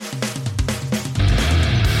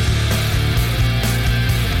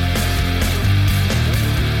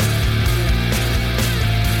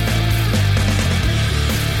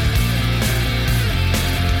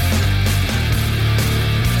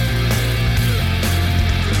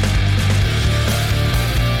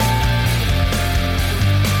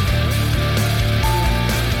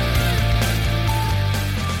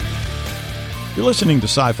You're listening to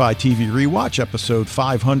Sci-Fi TV Rewatch, episode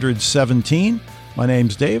 517. My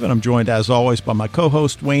name's Dave, and I'm joined, as always, by my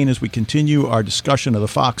co-host, Wayne, as we continue our discussion of the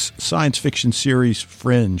Fox science fiction series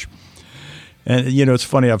Fringe. And, you know, it's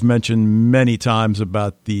funny, I've mentioned many times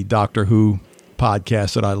about the Doctor Who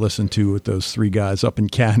podcast that I listened to with those three guys up in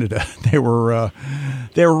Canada. They were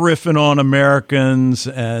riffing on Americans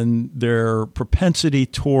and their propensity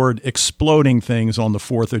toward exploding things on the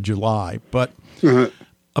 4th of July. But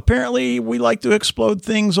apparently we like to explode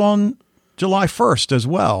things on July 1st as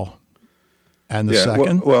well. And the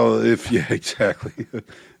second? Exactly.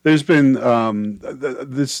 There's been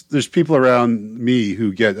there's people around me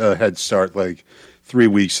who get a head start like 3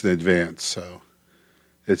 weeks in advance. So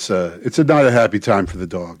it's not a happy time for the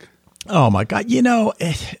dog. Oh my God! You know,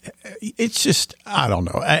 it's just, I don't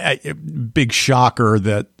know, a big shocker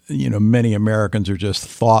that, you know, many Americans are just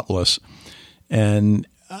thoughtless, and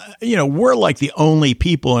you know, we're like the only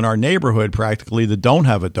people in our neighborhood practically that don't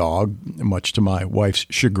have a dog, much to my wife's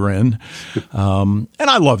chagrin. And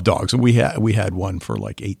I love dogs. We had one for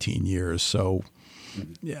like 18 years. So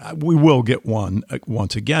yeah, we will get one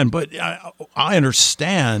once again. But I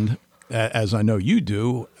understand, as I know you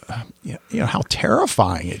do, you know, how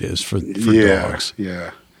terrifying it is for dogs.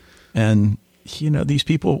 Yeah. And, you know, these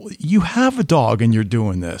people, you have a dog and you're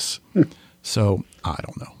doing this. So I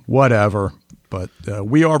don't know, whatever. But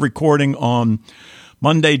we are recording on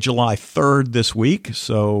Monday, July 3rd this week.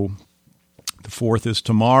 So the 4th is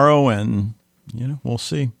tomorrow, and, you know, we'll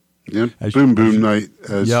see. Yep. Boom night,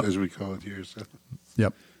 as we call it here. So.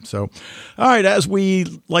 Yep. So, all right, as we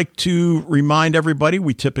like to remind everybody,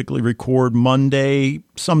 we typically record Monday,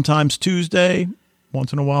 sometimes Tuesday,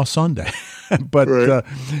 once in a while Sunday. But right.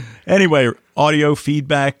 Anyway, audio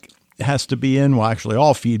feedback has to be in. Well, actually,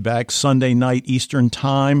 all feedback, Sunday night Eastern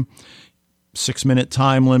time. 6-minute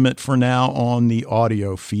time limit for now on the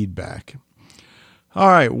audio feedback. All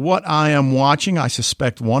right, what I am watching, I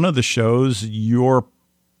suspect one of the shows, you're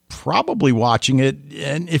probably watching it,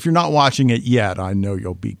 and if you're not watching it yet, I know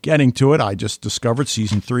you'll be getting to it. I just discovered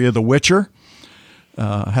season 3 of The Witcher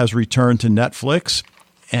has returned to Netflix,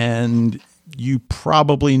 and you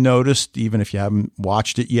probably noticed, even if you haven't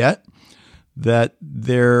watched it yet, that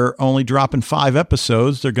they're only dropping 5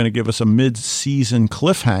 episodes. They're going to give us a mid-season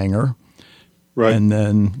cliffhanger. Right. And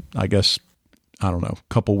then I guess, I don't know,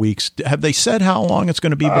 a couple weeks. Have they said how long it's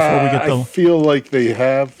going to be before we get the... I feel like they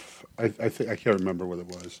have. I think I can't remember what it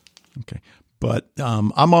was. Okay. But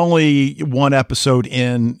I'm only 1 episode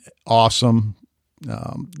in. Awesome.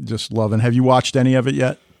 Just loving. Have you watched any of it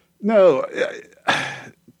yet? No.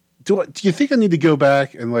 Do you think I need to go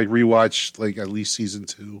back and like rewatch like at least season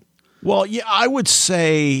 2? Well, yeah, I would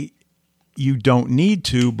say you don't need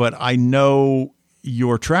to, but I know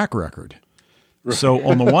your track record. So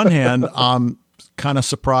on the one hand, I'm kind of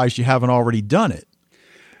surprised you haven't already done it.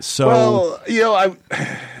 So, well, you know,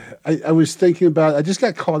 I was thinking about, I just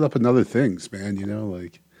got caught up in other things, man, you know,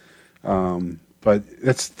 like, but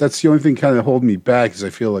that's the only thing kind of holding me back is I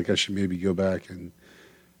feel like I should maybe go back and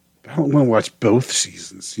I don't want to watch both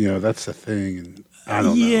seasons, you know, that's the thing. And I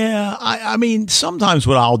don't know. Yeah. I mean, sometimes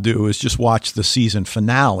what I'll do is just watch the season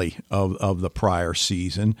finale of the prior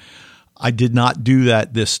season. I did not do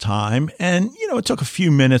that this time. And, you know, it took a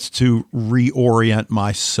few minutes to reorient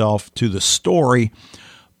myself to the story.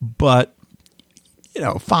 But, you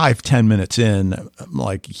know, 5-10 minutes in, I'm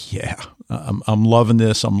like, yeah, I'm loving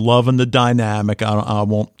this. I'm loving the dynamic. I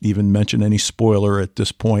won't even mention any spoiler at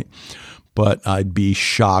this point. But I'd be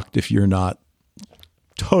shocked if you're not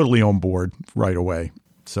totally on board right away.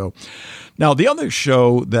 So now the other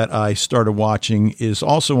show that I started watching is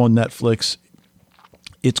also on Netflix.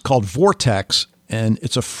 It's called Vortex, and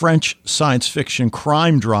it's a French science fiction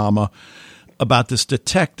crime drama about this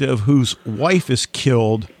detective whose wife is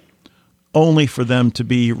killed only for them to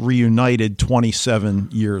be reunited 27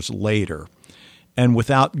 years later. And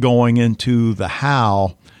without going into the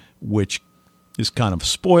how, which is kind of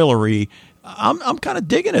spoilery, I'm kind of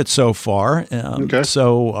digging it so far. Okay.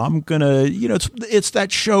 So I'm going to, you know, it's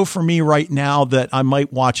that show for me right now that I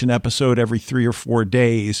might watch an episode every 3 or 4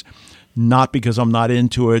 days. Not because I'm not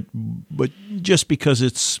into it, but just because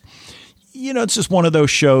it's, you know, it's just one of those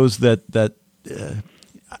shows that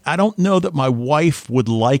I don't know that my wife would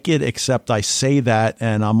like it, except I say that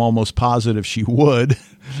and I'm almost positive she would.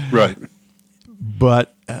 Right.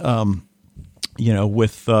 But, you know,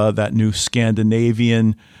 with that new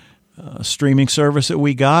Scandinavian streaming service that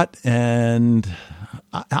we got, and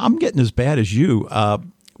I'm getting as bad as you.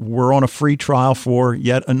 We're on a free trial for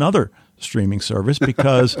yet another streaming service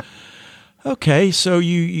because... Okay, so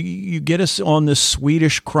you get us on this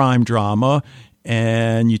Swedish crime drama,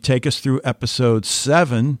 and you take us through episode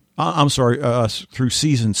 7. I'm sorry, through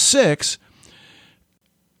season 6.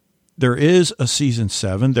 There is a season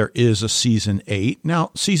 7. There is a season 8.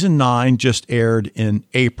 Now, season 9 just aired in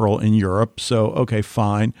April in Europe. So, okay,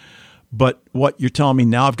 fine. But what you're telling me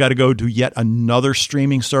now, I've got to go to yet another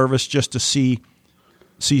streaming service just to see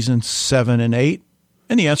season 7 and 8?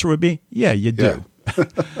 And the answer would be, yeah, you do. Yeah.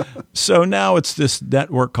 So now it's this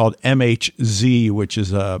network called MHZ, which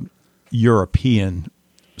is a European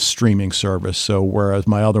streaming service. So whereas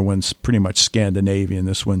my other one's pretty much Scandinavian,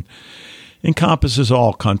 this one encompasses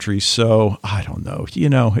all countries. So I don't know,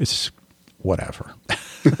 it's whatever.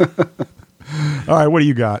 All right. What do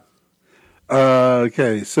you got?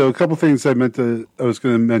 Okay. So a couple things I was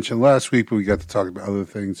going to mention last week, but we got to talk about other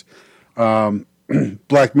things.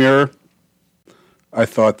 Black Mirror. I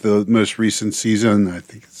thought the most recent season, I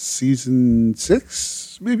think it's season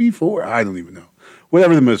 6, maybe 4. I don't even know.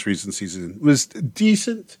 Whatever the most recent season was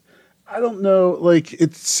decent. I don't know. Like,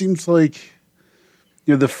 it seems like,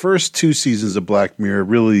 the first 2 seasons of Black Mirror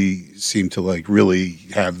really seemed to really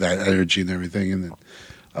have that energy and everything. And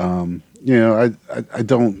then, I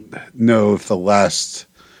don't know if the last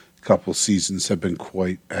couple seasons have been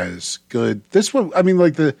quite as good. This one, I mean,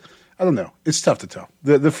 I don't know. It's tough to tell.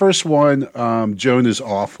 The first one, Joan is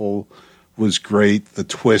Awful, was great. The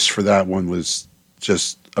twist for that one was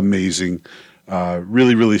just amazing.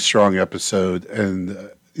 Really, really strong episode. And,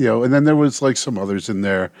 and then there was some others in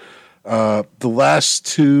there. The last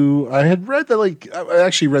 2, I had read that, I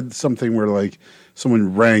actually read something where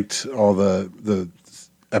someone ranked all the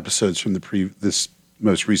episodes from this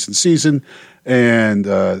most recent season and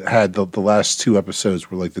had the last 2 episodes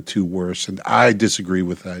were the 2 worst. And I disagree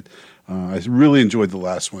with that. I really enjoyed the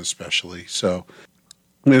last one especially. So,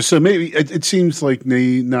 so maybe it seems like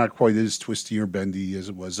not quite as twisty or bendy as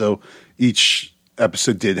it was, though each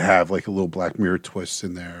episode did have a little Black Mirror twist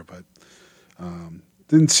in there, but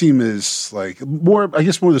didn't seem as more. I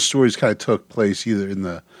guess more of the stories kind of took place either in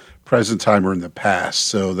the present time or in the past,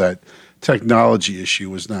 so that technology issue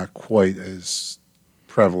was not quite as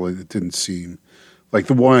prevalent. It didn't seem like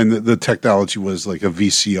the technology was a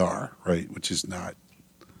VCR, right, which is not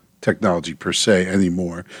technology per se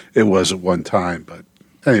anymore. It was at one time, but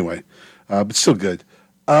anyway, but still good.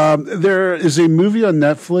 There is a movie on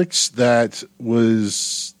Netflix that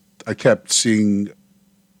I kept seeing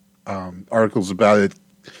articles about it,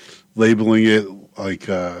 labeling it like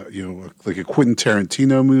a Quentin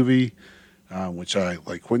Tarantino movie, which I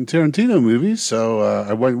like Quentin Tarantino movies. So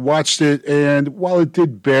I went and watched it, and while it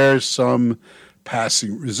did bear some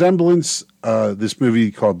passing resemblance, this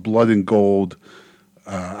movie called Blood and Gold,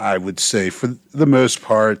 I would say for the most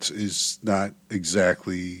part is not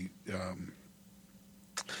exactly,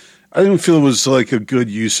 I didn't feel it was a good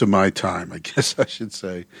use of my time, I guess I should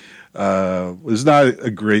say. It was not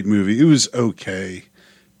a great movie. It was okay.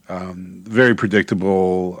 Very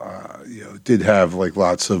predictable. Did have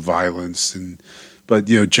lots of violence but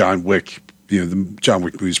John Wick, the John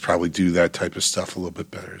Wick movies probably do that type of stuff a little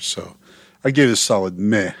bit better. So I gave it a solid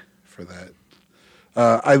meh for that.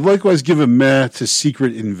 I likewise give a meh to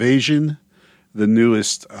Secret Invasion, the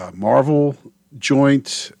newest Marvel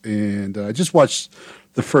joint, and I just watched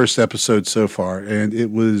the first episode so far, and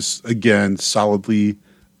it was again solidly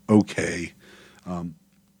okay.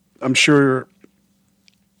 I'm sure.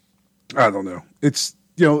 I don't know. It's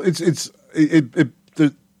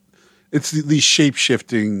it's these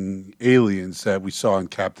shape-shifting aliens that we saw in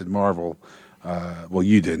Captain Marvel. Well,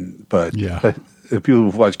 you didn't, but yeah. If people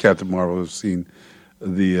who've watched Captain Marvel have seen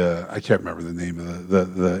I can't remember the name of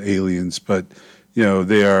the aliens, but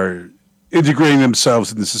they are integrating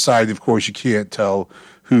themselves into society. Of course, you can't tell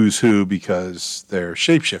who's who because they're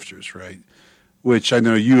shapeshifters, right? Which I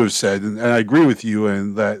know you have said, and I agree with you,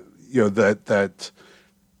 and that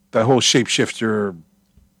that whole shapeshifter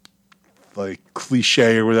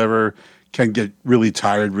cliche or whatever can get really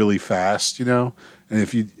tired really fast, And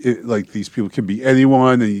if these people can be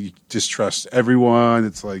anyone, and you distrust everyone,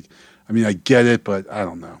 it's I get it, but I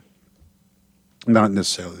don't know. Not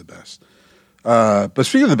necessarily the best. But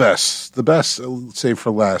speaking of the best I'll save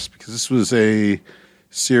for last, because this was a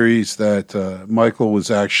series that Michael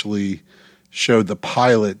was actually showed the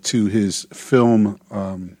pilot to his film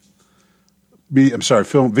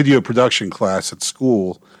video production class at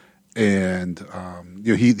school. And,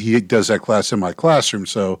 he does that class in my classroom.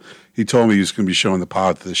 So he told me he was going to be showing the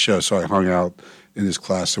pilot to the show. So I hung out in his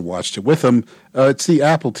class and watched it with him. It's the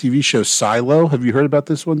Apple TV show Silo. Have you heard about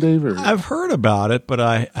this one, Dave? Or? I've heard about it, but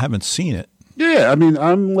I haven't seen it. Yeah.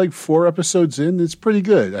 I'm 4 episodes in. It's pretty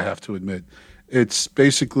good, I have to admit. It's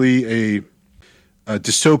basically a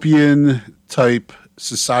dystopian type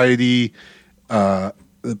society. All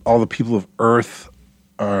the people of Earth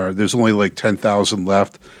there's only like 10,000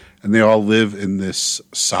 left, and they all live in this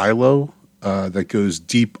silo that goes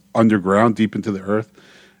deep underground, deep into the earth,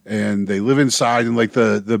 and they live inside. And like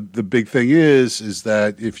the big thing is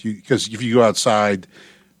that if you go outside,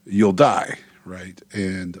 you'll die, right?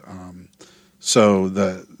 And so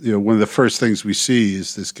one of the first things we see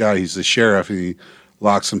is this guy. He's the sheriff, and he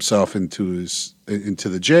locks himself into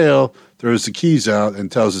the jail, throws the keys out,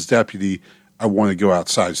 and tells his deputy, "I want to go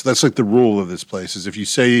outside." So that's like the rule of this place: is if you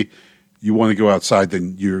say you want to go outside,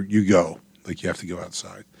 then you go. Like you have to go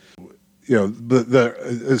outside.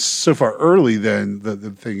 It's so far early. Then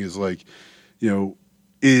the thing is like,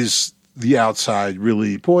 is the outside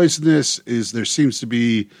really poisonous? There seems to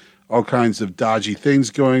be all kinds of dodgy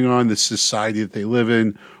things going on. The society that they live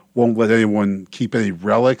in won't let anyone keep any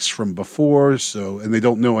relics from before. And they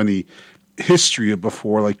don't know any history of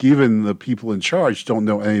before. Like even the people in charge don't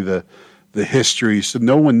know any of the history. So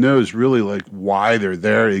no one knows really like why they're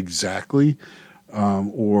there exactly,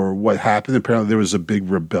 or what happened. Apparently there was a big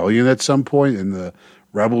rebellion at some point, and the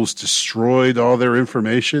rebels destroyed all their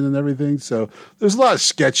information and everything. So there's a lot of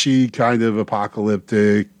sketchy kind of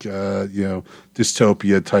apocalyptic,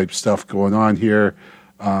 dystopia type stuff going on here.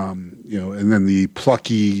 And then the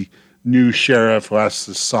plucky new sheriff who has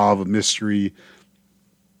to solve a mystery.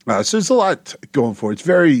 So there's a lot going for it. It's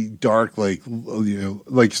very dark, like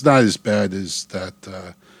it's not as bad as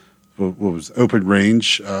that, what was Open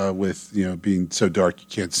Range, with, being so dark you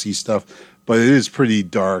can't see stuff. But it is pretty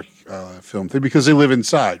dark film thing because they live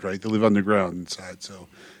inside, right? They live underground inside. So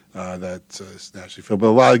that's naturally filmed. But a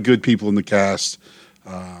lot of good people in the cast.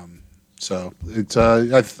 So it's,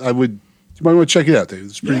 I would, you might want to check it out, Dave.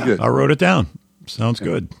 It's pretty good. I wrote it down. Sounds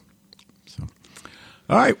good. So,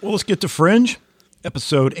 all right, well, let's get to Fringe.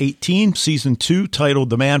 Episode 18, Season 2,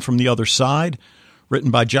 titled The Man from the Other Side,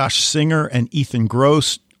 written by Josh Singer and Ethan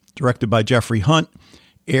Gross, directed by Jeffrey Hunt,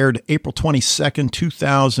 aired April 22nd,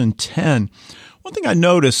 2010. One thing I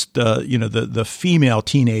noticed, the female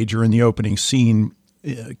teenager in the opening scene,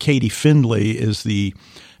 Katie Findlay, is the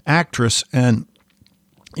actress, and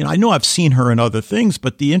I know I've seen her in other things,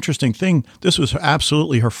 but the interesting thing, this was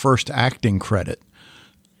absolutely her first acting credit,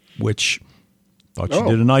 which thought she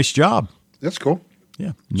did a nice job. That's cool.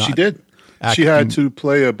 Yeah. She did. She had to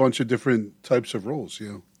play a bunch of different types of roles,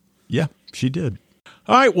 Yeah, she did.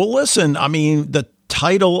 All right, well, listen, the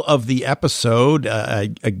title of the episode,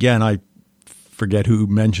 again, I forget who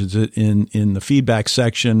mentions it in the feedback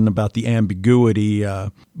section about the ambiguity,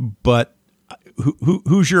 but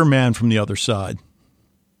who's your man from the other side?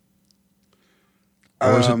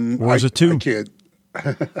 Or is it two? I can't.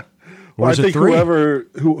 Or is I think it three?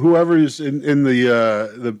 whoever is in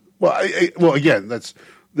the again, that's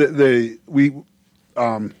I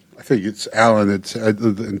think it's Alan. It's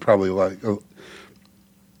and probably like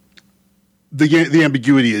the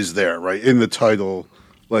ambiguity is there, right, in the title.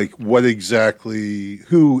 Like which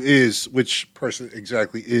person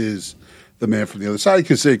exactly is the man from the other side?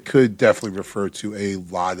 Because it could definitely refer to a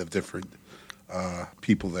lot of different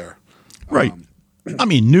people there, right?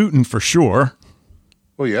 Newton for sure.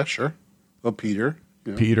 Oh yeah, sure. Well, Peter.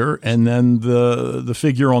 Peter, and then the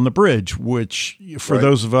figure on the bridge, which for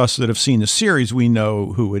those of us that have seen the series, we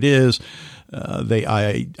know who it is. They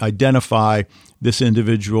identify this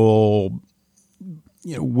individual,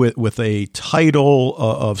 with a title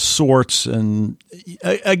of sorts, and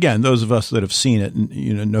again, those of us that have seen it,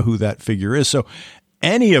 know who that figure is. So,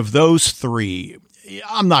 any of those three,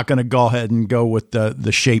 I'm not going to go ahead and go with the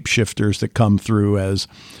shapeshifters that come through as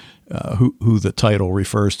who the title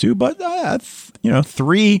refers to, but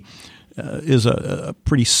three is a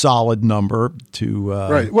pretty solid number to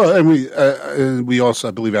right. Well, and we also,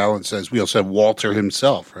 I believe Alan says, we also have Walter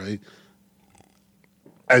himself, right,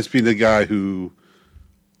 as being the guy who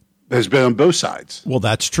has been on both sides. Well,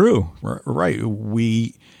 that's true, right?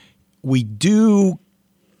 We do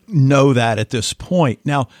know that at this point.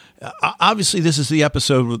 Now, obviously, this is the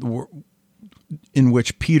episode in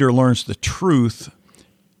which Peter learns the truth.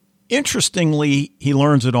 Interestingly, he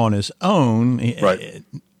learns it on his own. Right.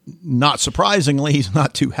 Not surprisingly, he's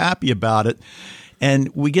not too happy about it. And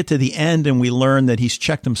we get to the end and we learn that he's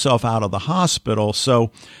checked himself out of the hospital.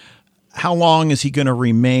 So how long is he going to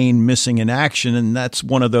remain missing in action? And that's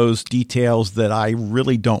one of those details that I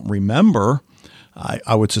really don't remember.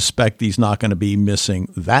 I would suspect he's not going to be missing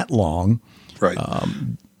that long. Right.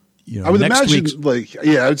 I would imagine,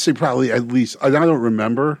 I would say probably at least, I don't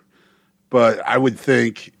remember, but I would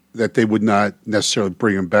think that they would not necessarily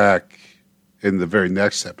bring him back in the very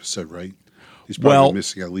next episode, right? He's probably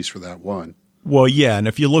missing at least for that one. Well, yeah, and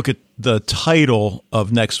if you look at the title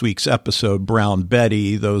of next week's episode, Brown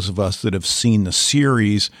Betty, those of us that have seen the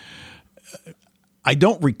series, I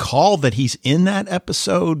don't recall that he's in that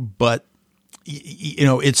episode, but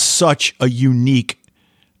it's such a unique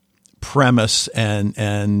premise and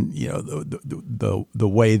the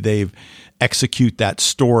way they've execute that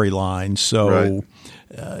storyline. So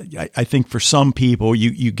I think for some people,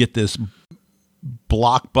 you get this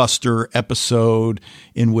blockbuster episode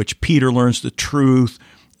in which Peter learns the truth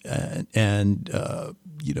and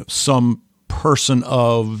some person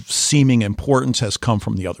of seeming importance has come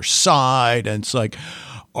from the other side. And it's like,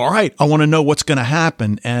 all right, I want to know what's going to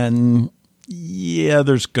happen. And yeah,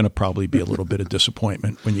 there's going to probably be a little bit of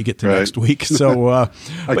disappointment when you get to next week. So I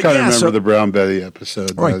kind of remember the Brown Betty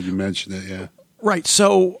episode. Now that you mentioned it. Yeah. Right.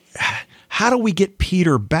 So how do we get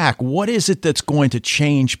Peter back? What is it that's going to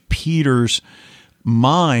change Peter's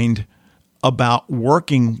mind about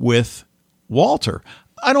working with Walter?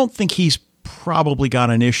 I don't think he's probably got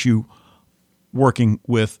an issue working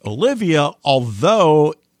with Olivia,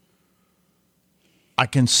 although I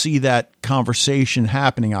can see that conversation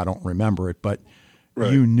happening. I don't remember it, but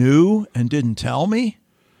you knew and didn't tell me?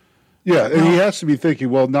 Yeah, and he has to be thinking,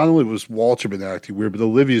 well, not only was Walter been acting weird, but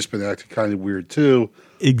Olivia's been acting kind of weird too.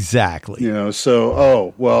 Exactly.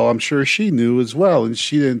 So, I'm sure she knew as well, and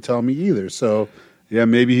she didn't tell me either. So, yeah,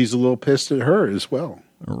 maybe he's a little pissed at her as well.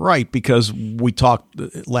 Right, because we talked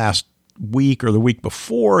last week or the week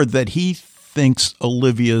before that he thinks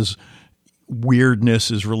Olivia's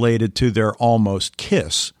weirdness is related to their almost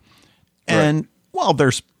kiss. And while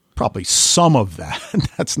there's probably some of that,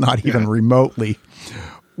 that's not even remotely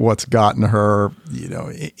what's gotten her,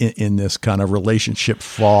 in this kind of relationship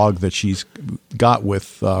fog that she's got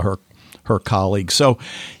with her colleague. So,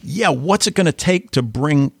 yeah, what's it going to take to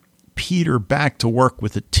bring Peter back to work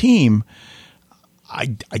with a team? I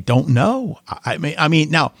don't know. I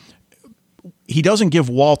mean, now he doesn't give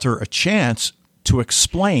Walter a chance to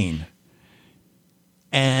explain.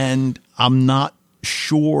 And I'm not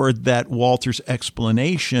sure that Walter's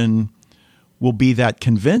explanation will be that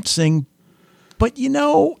convincing, but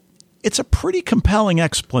it's a pretty compelling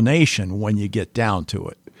explanation when you get down to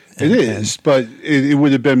it. It is, but it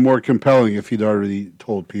would have been more compelling if he'd already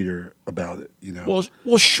told Peter about it,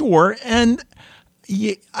 Well, sure. And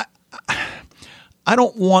I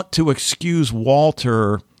don't want to excuse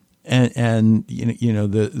Walter and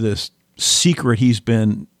this secret he's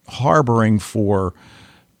been harboring for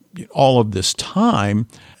all of this time.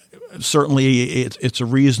 Certainly, it's a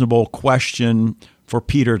reasonable question for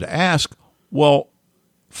Peter to ask. Well,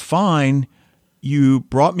 fine, you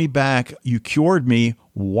brought me back, you cured me.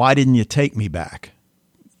 Why didn't you take me back?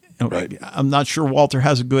 Right. I'm not sure Walter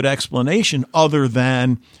has a good explanation other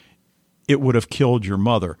than it would have killed your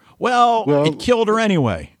mother. Well, it killed her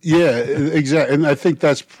anyway. Yeah, exactly. And I think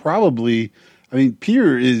that's probably,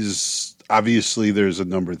 Peter is, obviously there's a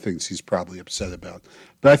number of things he's probably upset about.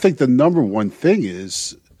 But I think the number one thing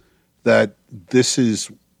is that this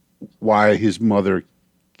is why his mother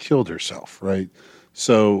killed herself, right?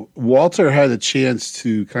 So Walter had a chance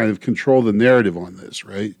to kind of control the narrative on this,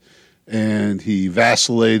 right? And he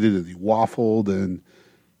vacillated and he waffled, and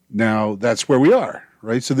now that's where we are,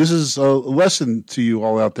 right? So this is a lesson to you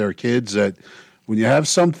all out there, kids, that when you have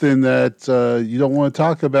something that you don't want to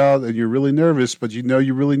talk about and you're really nervous, but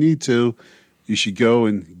you really need to, you should go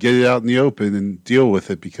and get it out in the open and deal with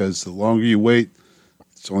it, because the longer you wait,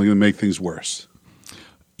 it's only going to make things worse.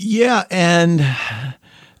 Yeah, and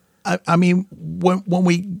when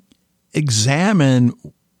we examine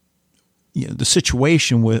the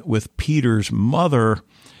situation with Peter's mother,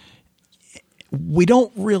 we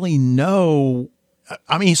don't really know.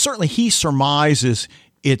 Certainly he surmises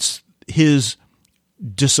it's his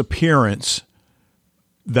disappearance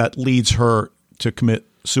that leads her to commit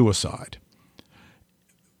suicide.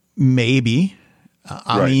 Maybe.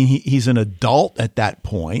 He's an adult at that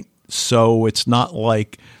point, so it's not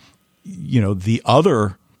like, the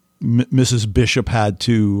other Mrs. Bishop had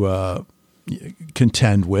to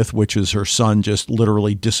contend with, which is her son just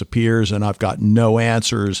literally disappears and I've got no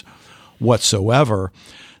answers whatsoever.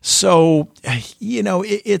 So,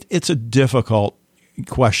 it's a difficult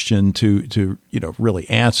question to really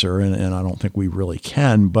answer, and I don't think we really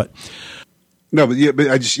can. But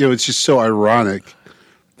I just it's just so ironic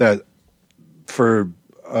that for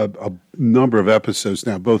a number of episodes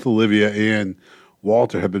now, both Olivia and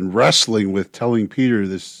Walter have been wrestling with telling Peter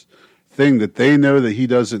this thing that they know that he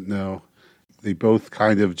doesn't know. They both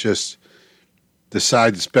kind of just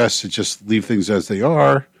decide it's best to just leave things as they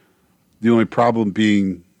are. The only problem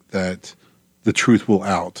being that the truth will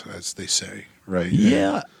out, as they say, right?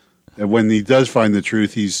 Yeah. And when he does find the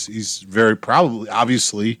truth, he's very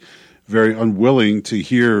obviously very unwilling to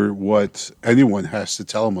hear what anyone has to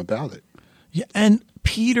tell him about it. Yeah, and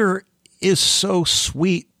Peter is so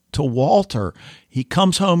sweet to Walter. He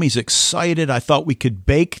comes home, he's excited. I thought we could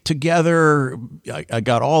bake together. I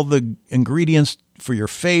got all the ingredients for your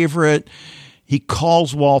favorite. He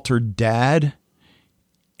calls Walter Dad.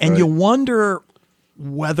 And you wonder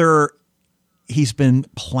whether he's been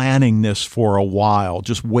planning this for a while,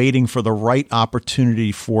 just waiting for the right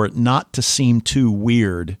opportunity for it not to seem too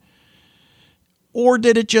weird. Or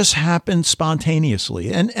did it just happen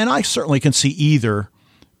spontaneously? And I certainly can see either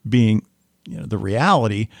being the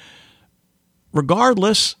reality.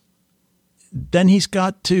 Regardless, then he's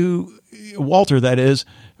got to, Walter, that is,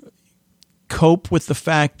 cope with the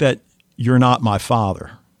fact that you're not my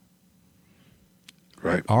father.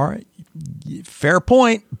 Right. All right. Fair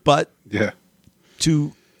point, but yeah,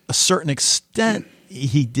 to a certain extent,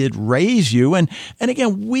 he did raise you. And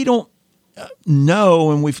again, we don't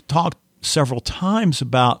know, and we've talked several times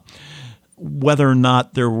about whether or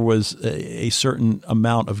not there was a certain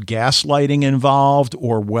amount of gaslighting involved,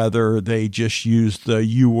 or whether they just used the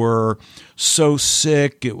 "you were so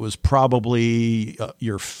sick, it was probably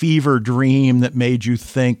your fever dream that made you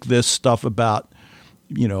think this stuff about,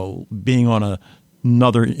 being on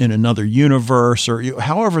in another universe," or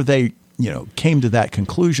however they, came to that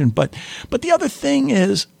conclusion. But the other thing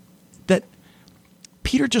is that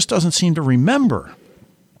Peter just doesn't seem to remember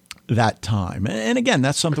that time. And again,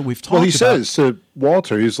 that's something we've talked about. Well, he says to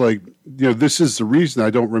Walter, he's like, this is the reason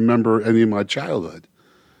I don't remember any of my childhood.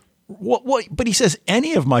 Well, but he says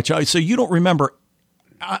any of my childhood. So you don't remember.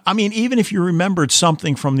 I mean, even if you remembered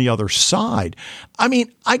something from the other side, I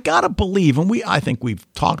mean, I got to believe, and I think we've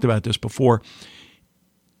talked about this before.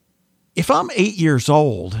 If I'm 8 years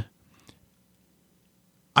old,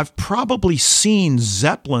 I've probably seen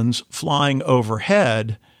Zeppelins flying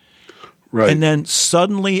overhead. Right. And then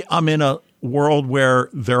suddenly I'm in a world where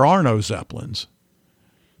there are no Zeppelins.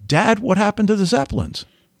 Dad, what happened to the Zeppelins?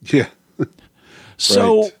 Yeah.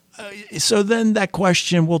 So, so then that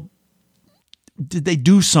question, well, did they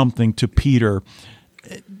do something to Peter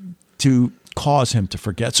to cause him to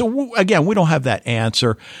forget? So again, we don't have that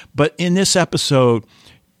answer. But in this episode,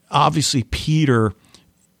 obviously Peter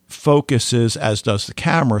focuses, as does the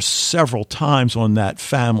camera, several times on that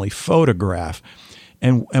family photograph.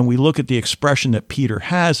 And we look at the expression that Peter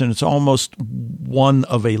has, and it's almost one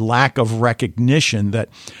of a lack of recognition that,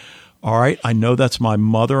 all right, I know that's my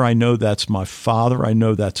mother, I know that's my father, I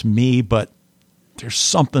know that's me, but there's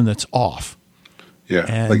something that's off. Yeah,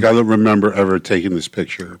 and, like I don't remember ever taking this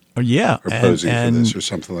picture. Yeah. Or posing for this or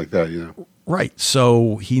something like that, Right.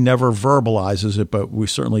 So he never verbalizes it, but we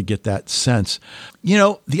certainly get that sense.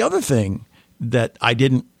 The other thing that I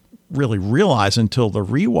didn't really realize until the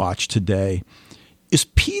rewatch today is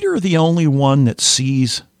Peter the only one that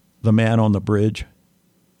sees the man on the bridge?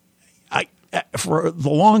 For the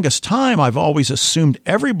longest time, I've always assumed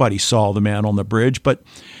everybody saw the man on the bridge, but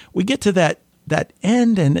we get to that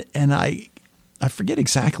end, and I forget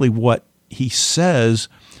exactly what he says,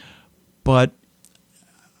 but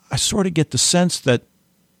I sort of get the sense that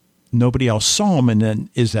nobody else saw him, and then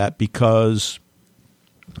is that because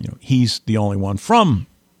he's the only one from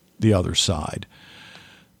the other side?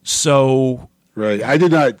 So. Right. I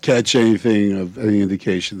did not catch anything of any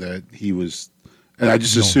indication that he was, and I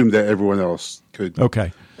just assumed that everyone else could.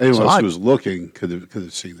 Okay. Anyone else who was looking could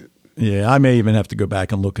have seen it. Yeah, I may even have to go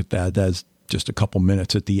back and look at that. That's just a couple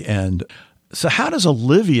minutes at the end. So how does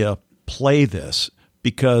Olivia play this?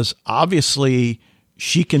 Because obviously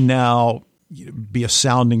she can now be a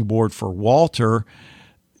sounding board for Walter.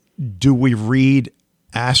 Do we read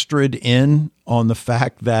Astrid in on the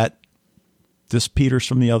fact that this Peter's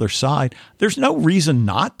from the other side? There's no reason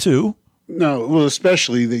not to. No, well,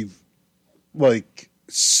 especially they've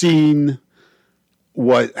seen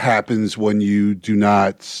what happens when you're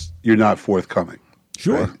not forthcoming.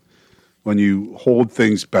 Sure. Right? When you hold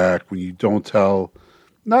things back, when you don't tell,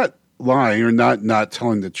 not lying or not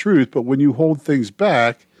telling the truth, but when you hold things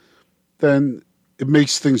back, then it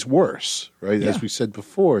makes things worse, right? Yeah. As we said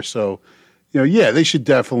before. So, they should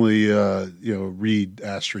definitely, read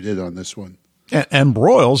Astrid in on this one. And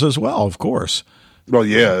Broyles as well, of course. Well,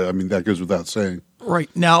 yeah, I mean, that goes without saying. Right.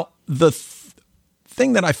 Now, the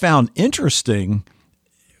thing that I found interesting,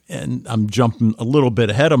 and I'm jumping a little bit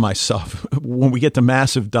ahead of myself, when we get to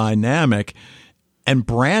Massive Dynamic, and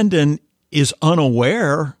Brandon is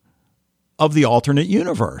unaware of the alternate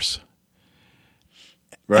universe.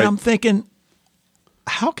 Right. And I'm thinking,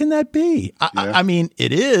 how can that be? I mean,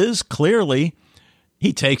 it is clearly,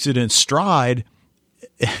 he takes it in stride,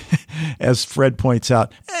 as Fred points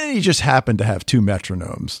out, and he just happened to have two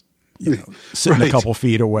metronomes. sitting Right. a couple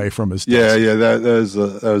feet away from his Yeah, desk. yeah,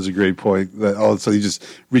 that was a great point. That all of a sudden he just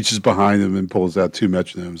reaches behind him and pulls out 2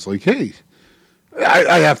 metronomes. Like, hey,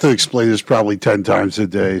 I have to explain this probably 10 times a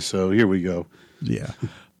day, so here we go. Yeah.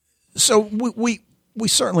 So we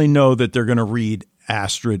certainly know that they're going to read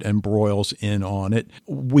Astrid and Broyles in on it.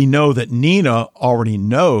 We know that Nina already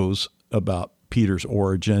knows about Peter's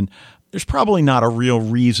origin. There's probably not a real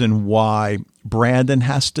reason why Brandon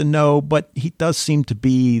has to know, but he does seem to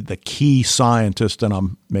be the key scientist, and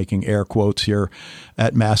I'm making air quotes here,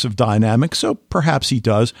 at Massive Dynamics, so perhaps he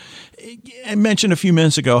does. I mentioned a few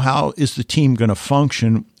minutes ago, how is the team going to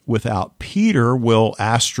function without Peter? Will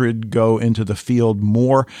Astrid go into the field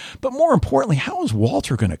more? But more importantly, how is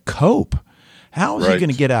Walter going to cope? How is he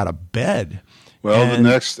going to get out of bed? Well, the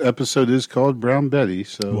next episode is called Brown Betty,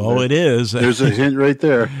 so it is. There's a hint right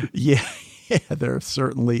there. Yeah, there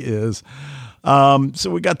certainly is. So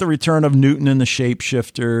we got the return of Newton and the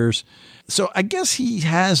shapeshifters. So I guess he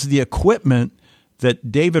has the equipment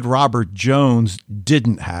that David Robert Jones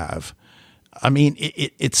didn't have. I mean,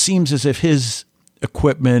 it seems as if his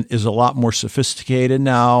equipment is a lot more sophisticated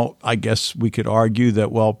now. I guess we could argue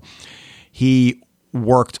that, well, he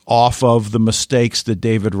worked off of the mistakes that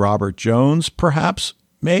David Robert Jones perhaps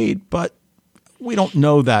made, but we don't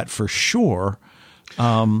know that for sure.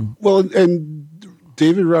 Well, and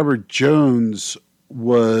David Robert Jones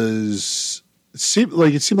seemed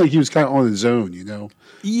like he was kind of on his own,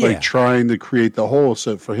 like trying to create the hole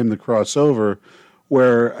so for him to cross over,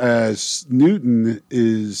 whereas Newton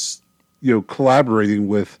is, collaborating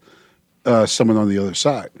with someone on the other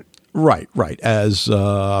side. Right. As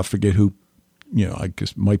I forget who. I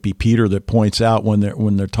guess it might be Peter that points out when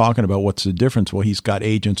they're talking about what's the difference. Well, he's got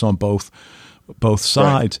agents on both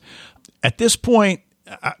sides. Right. At this point,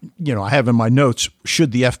 I have in my notes,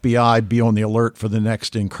 should the FBI be on the alert for the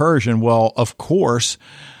next incursion? Well, of course.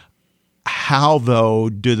 How, though,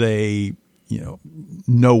 do they,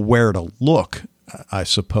 know where to look, I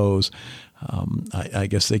suppose? I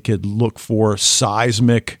guess they could look for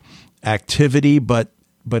seismic activity, but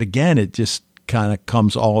again, it just kind of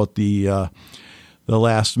comes all at the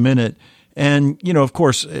last minute. And, of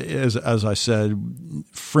course, as I said,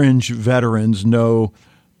 Fringe veterans know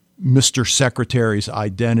Mr. Secretary's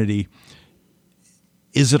identity.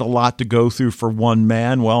 Is it a lot to go through for one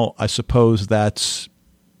man? Well, I suppose that's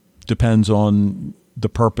depends on the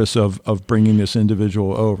purpose of bringing this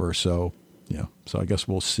individual over. So I guess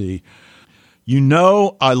we'll see.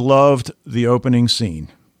 I loved the opening scene.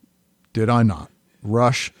 Did I not?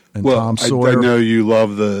 Rush and Tom Sawyer. I know you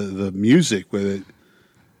love the music with it.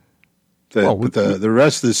 But the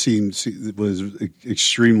rest of the scene was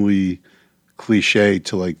extremely cliche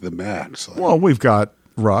to like the max. Well, we've got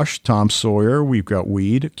Rush, Tom Sawyer, we've got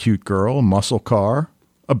Weed, a cute girl, a muscle car,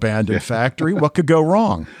 abandoned factory. What could go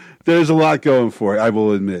wrong? There's a lot going for it, I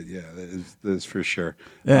will admit. Yeah, that's for sure.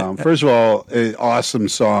 First of all, an awesome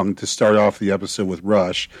song to start off the episode with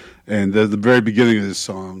Rush. And the very beginning of this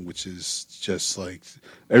song, which is just like,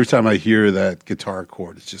 every time I hear that guitar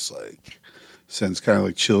chord, it's just like, sends kind of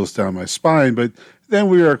like chills down my spine. But then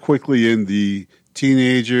we are quickly in the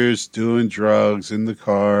teenagers doing drugs in the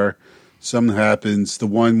car. Something happens. The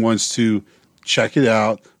one wants to check it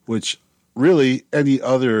out, which really any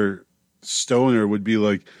other stoner would be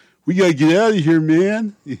like, we got to get out of here,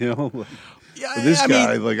 man. This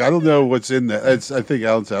guy, I don't know what's in that. I think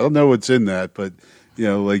Alan said, I don't know what's in that, but,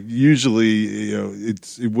 usually,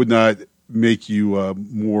 it would not make you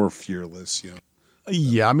more fearless,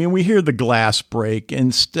 Yeah, we hear the glass break.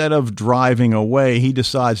 Instead of driving away, he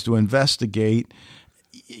decides to investigate.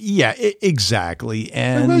 Yeah, exactly.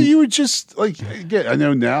 And you were just again, I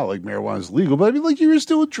know now marijuana is legal, but you were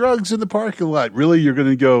still drugs in the parking lot. Really, you're going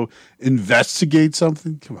to go investigate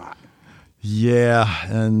something? Come on. Yeah,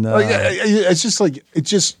 and it's just it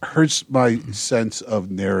just hurts my sense of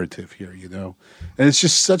narrative here, and it's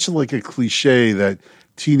just such a cliche that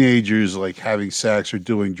teenagers having sex or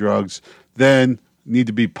doing drugs then need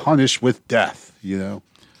to be punished with death,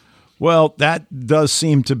 Well, that does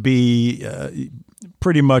seem to be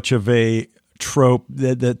pretty much of a trope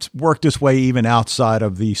that's worked its way even outside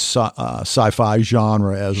of the sci-fi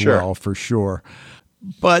genre as well, for sure.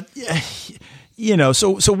 But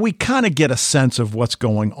so we kind of get a sense of what's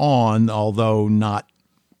going on, although not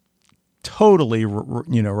totally,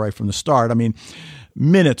 right from the start.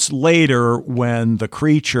 Minutes later, when the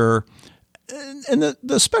creature, and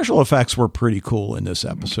the special effects were pretty cool in this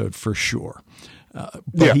episode for sure.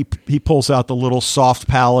 But he pulls out the little soft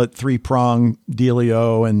palette 3-prong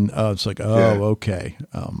dealio, and it's like, okay.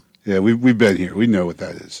 We've been here. We know what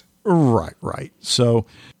that is. Right. So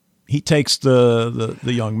he takes the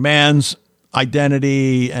young man's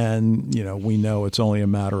identity, and, we know it's only a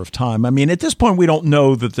matter of time. I mean, at this point, we don't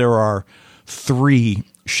know that there are 3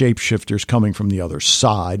 shapeshifters coming from the other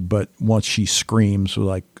side, but once she screams, we're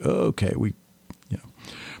like, okay, we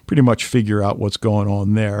pretty much figure out what's going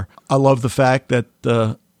on there. I love the fact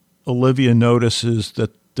that Olivia notices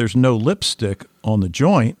that there's no lipstick on the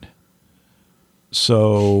joint.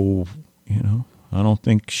 So, I don't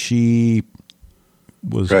think she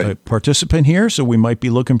was a participant here, so we might be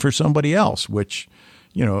looking for somebody else, which,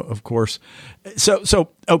 of course.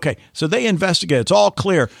 Okay. So they investigate. It's all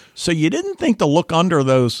clear. So you didn't think to look under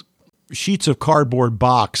those sheets of cardboard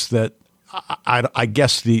box that I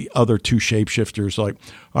guess the other 2 shapeshifters like,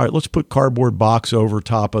 all right, let's put cardboard box over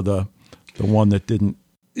top of the one that didn't.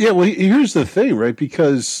 Yeah, well, here's the thing, right?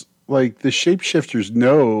 Because like the shapeshifters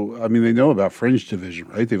know, I mean, they know about Fringe Division,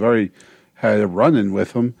 right? They've already had a run-in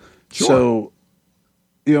with them. Sure. So,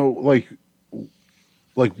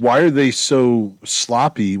 like why are they so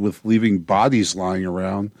sloppy with leaving bodies lying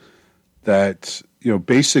around that,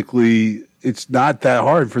 basically it's not that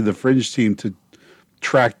hard for the Fringe team to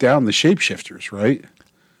track down the shapeshifters, right?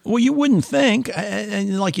 Well, you wouldn't think.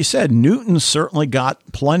 And like you said, Newton certainly got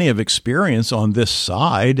plenty of experience on this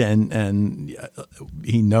side, and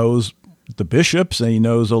he knows the bishops, and he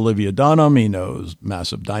knows Olivia Dunham, he knows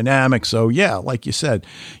Massive Dynamics. So, yeah, like you said,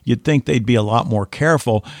 you'd think they'd be a lot more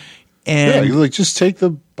careful. And yeah, like just take the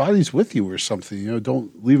bodies with you or something.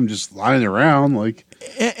 Don't leave them just lying around. Like,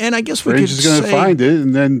 and I guess we could just going to find it,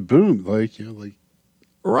 and then boom,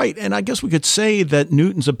 right. And I guess we could say that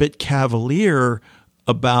Newton's a bit cavalier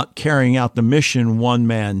about carrying out the mission one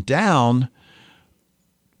man down,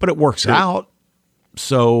 but it works out.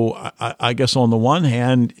 So I guess on the one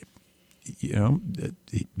hand,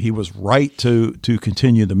 he was right to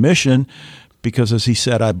continue the mission because, as he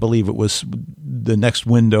said, I believe it was the next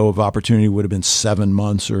window of opportunity would have been 7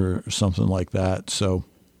 months or something like that. So,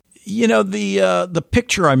 the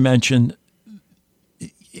picture I mentioned,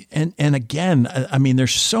 and again, I mean,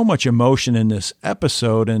 there's so much emotion in this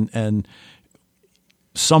episode, and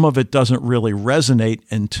some of it doesn't really resonate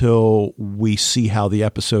until we see how the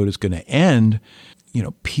episode is going to end.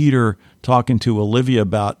 Peter talking to Olivia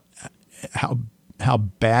about how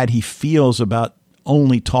bad he feels about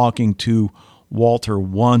only talking to Walter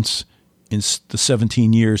once in the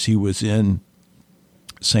 17 years he was in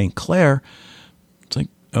St. Clair. It's like,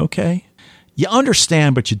 okay, you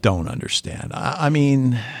understand, but you don't understand. I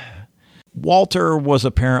mean, Walter was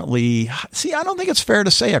apparently, I don't think it's fair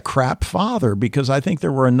to say a crap father, because I think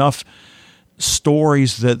there were enough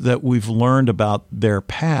stories that we've learned about their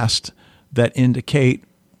past that indicate,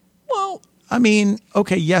 well, I mean,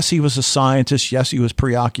 okay, yes, he was a scientist. Yes, he was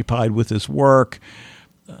preoccupied with his work.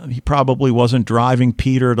 He probably wasn't driving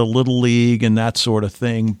Peter to Little League and that sort of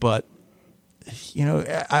thing. But,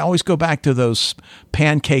 I always go back to those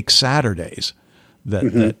pancake Saturdays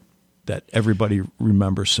that everybody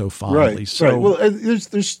remembers so fondly. Right. So, right. Well,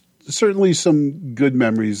 there's certainly some good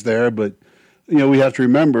memories there, but we have to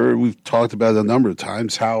remember, we've talked about it a number of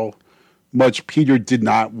times, how much Peter did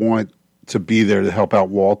not want to be there to help out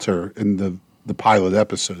Walter in the pilot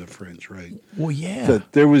episode of Fringe, right? Well, yeah.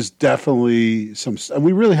 That there was definitely some, and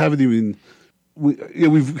we really haven't even, we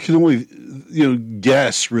can only,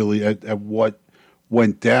 guess really at what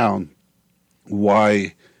went down,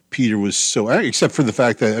 why Peter was so angry, except for the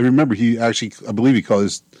fact that I remember I believe he called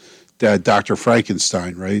his dad Dr.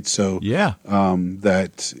 Frankenstein, right? So yeah,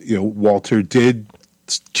 that Walter did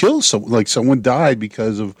kill someone died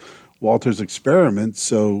because of Walter's experiment.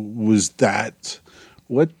 So was that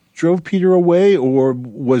what drove Peter away, or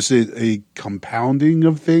was it a compounding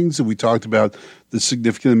of things? And we talked about the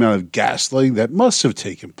significant amount of gaslighting that must have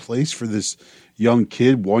taken place for this young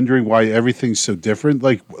kid, wondering why everything's so different.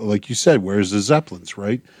 Like you said, where's the Zeppelins,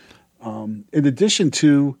 right? In addition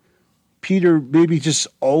to Peter maybe just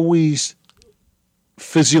always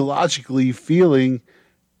physiologically feeling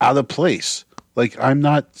out of place. Like, I'm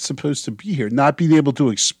not supposed to be here. Not being able to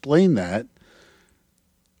explain that,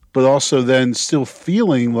 but also then still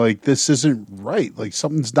feeling like this isn't right. Like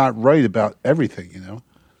something's not right about everything,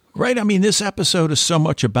 Right. I mean, this episode is so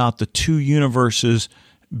much about the two universes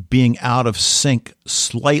being out of sync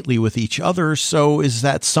slightly with each other. So is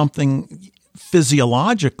that something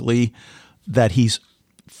physiologically that he's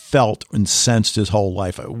felt and sensed his whole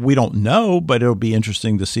life? We don't know, but it'll be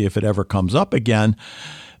interesting to see if it ever comes up again.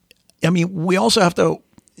 I mean, we also have to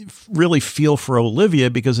really feel for Olivia,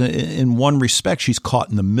 because in one respect, she's caught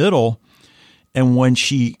in the middle. And when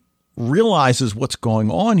she realizes what's going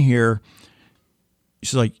on here,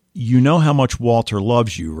 she's like, how much Walter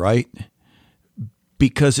loves you, right?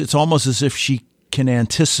 Because it's almost as if she can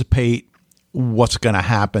anticipate what's going to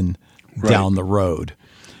happen down the road.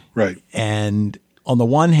 Right. And on the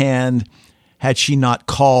one hand, had she not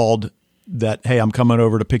called that, hey, I'm coming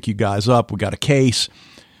over to pick you guys up, we got a case,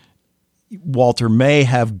 Walter may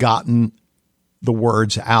have gotten the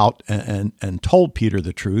words out and told Peter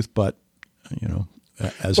the truth, but,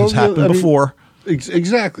 as has happened before.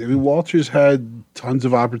 Exactly. I mean, Walter's had tons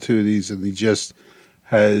of opportunities, and he just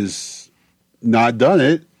has not done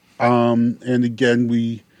it. And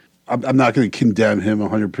again, I'm not going to condemn him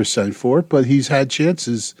 100% for it, but he's had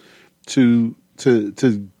chances to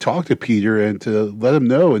talk to Peter and to let him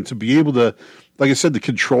know, and to be able to, like I said, to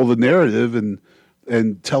control the narrative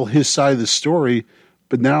and tell his side of the story.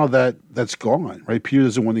 But now that's gone, right? Peter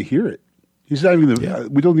doesn't want to hear it. He's not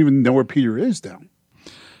even. We don't even know where Peter is now.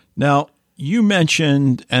 Now, you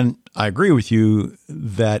mentioned, and I agree with you,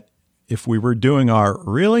 that if we were doing our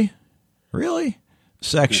really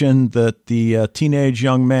section, that the teenage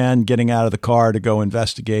young man getting out of the car to go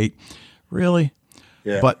investigate, really?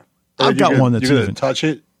 Yeah. But I've got one that's even touch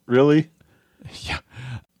it, really? Yeah.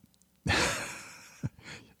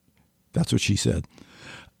 That's what she said.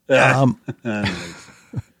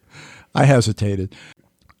 I hesitated.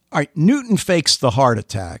 All right, Newton fakes the heart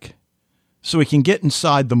attack so he can get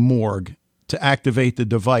inside the morgue to activate the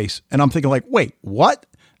device. And I'm thinking like, wait, what?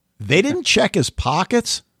 They didn't check his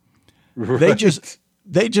pockets? Right.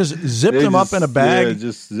 They just zipped him up in a bag? Yeah,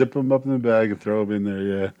 just zip him up in the bag and throw him in there,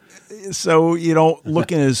 yeah. So you don't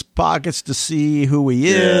look in his pockets to see who he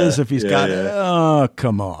is, if he's got it. Oh,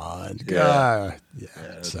 come on. God.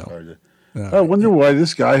 So I wonder why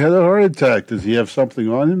this guy had a heart attack. Does he have something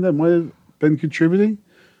on him that might have been contributing?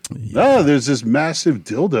 Yeah. No, there's this massive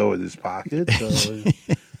dildo in his pocket.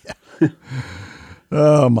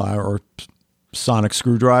 Oh, my, or sonic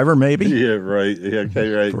screwdriver, maybe. Yeah, right. Yeah, okay,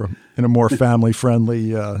 right. In a more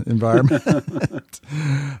family-friendly environment.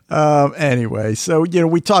 Anyway, so,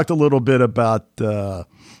 we talked a little bit about... now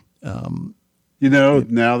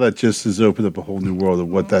that just has opened up a whole new world of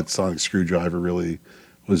what that sonic screwdriver really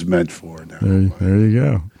was meant for. Now. There you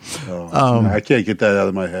go. I can't get that out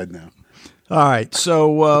of my head now. All right,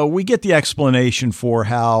 so we get the explanation for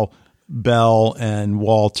how Bell and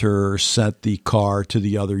Walter sent the car to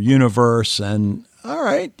the other universe, and all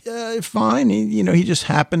right, fine. He just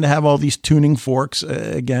happened to have all these tuning forks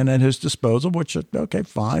again at his disposal, which okay,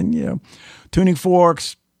 fine. Tuning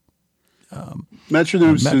forks,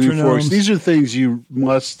 metronomes, tuning forks. These are things you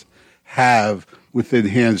must have within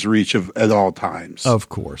hand's reach at all times. Of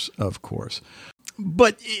course.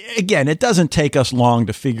 But again, it doesn't take us long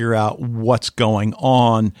to figure out what's going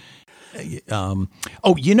on.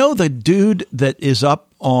 The dude that is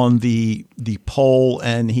up on the pole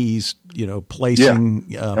and he's,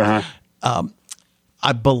 placing,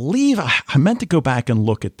 I believe I meant to go back and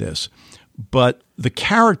look at this, but the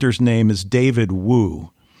character's name is David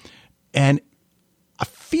Wu. And I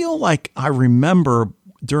feel like I remember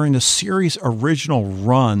during the series' original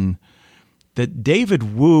run that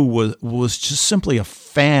David Wu was just simply a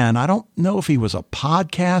fan. I don't know if he was a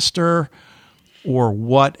podcaster or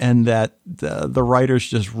what, and that the writers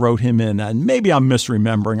just wrote him in. And maybe I'm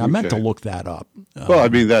misremembering. I meant to look that up. Well,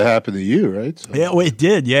 that happened to you, right? So. Yeah, well, it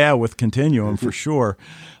did. Yeah, with Continuum for sure.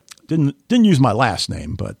 Didn't use my last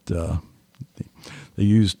name, but they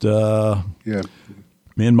used me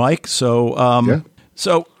and Mike. So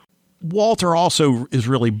so Walter also is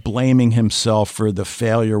really blaming himself for the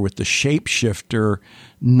failure with the shapeshifter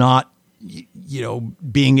not,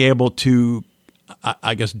 being able to,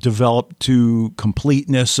 I guess, develop to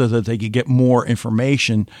completeness so that they could get more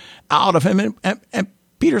information out of him. And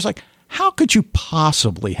Peter's like, how could you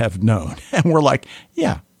possibly have known? And we're like,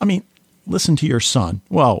 listen to your son.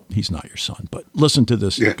 Well, he's not your son, but listen to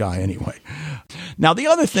this guy anyway. Now, the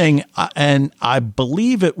other thing, and I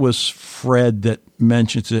believe it was Fred that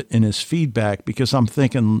mentions it in his feedback, because I'm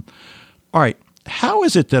thinking, all right, how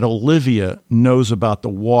is it that Olivia knows about the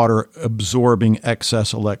water absorbing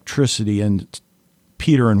excess electricity and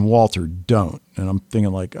Peter and Walter don't? And I'm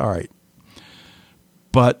thinking like, all right,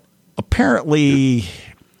 but apparently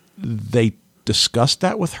they discussed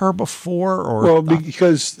that with her before, or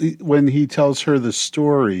because when he tells her the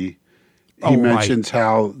story, he mentions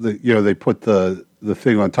how they put the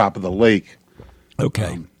thing on top of the lake.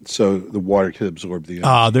 Okay, so the water could absorb the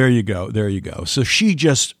energy. There you go. So she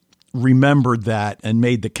just remembered that and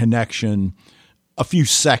made the connection a few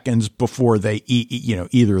seconds before they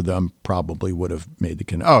either of them probably would have made the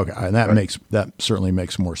connection. Okay, and that certainly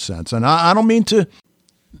makes more sense. And I don't mean to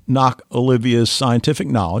knock Olivia's scientific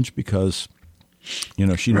knowledge, because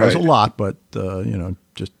she knows a lot, but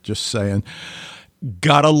just saying,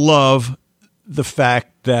 gotta love the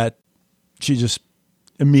fact that she just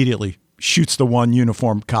immediately shoots the one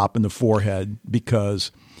uniformed cop in the forehead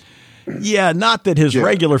because, not that his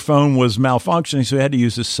regular phone was malfunctioning, so he had to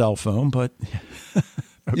use his cell phone, but.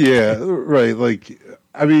 Okay. Yeah, right. Like,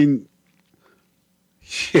 I mean,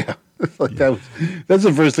 like that's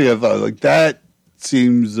the first thing I thought. Like that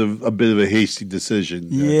seems a bit of a hasty decision.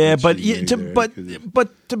 Yeah, but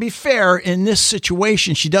to be fair, in this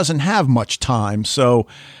situation, she doesn't have much time. So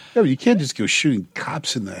but you can't just go shooting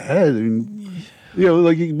cops in the head. I mean,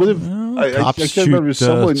 like what if cops I can't shoot remember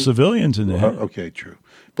someone civilians in the head? Okay, true,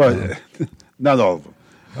 but not all of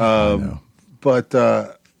them. But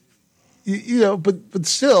but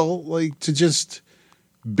still, like to just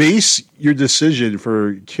base your decision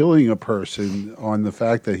for killing a person on the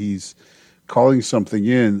fact that he's calling something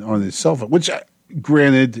in on his cell phone, which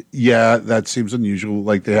granted, that seems unusual.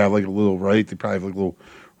 Like they have like a little, right? They probably have like a little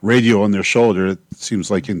radio on their shoulder. It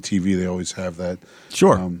seems like in TV they always have that.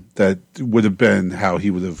 Sure. That would have been how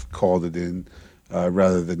he would have called it in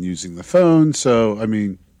rather than using the phone. So, I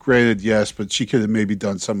mean, granted, yes, but she could have maybe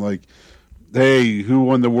done something like, hey, who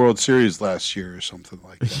won the World Series last year or something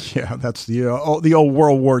like that. Yeah, that's the old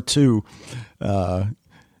World War II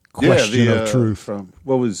question of truth. From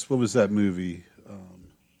what was that movie?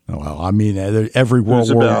 I mean, every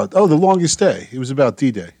World War. The Longest Day. It was about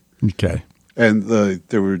D-Day. Okay. And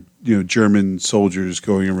there were German soldiers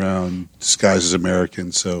going around disguised as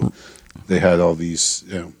Americans, so they had all these.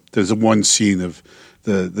 There's one scene of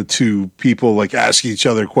the two people like asking each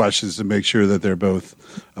other questions to make sure that they're both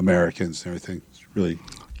Americans and everything. It's really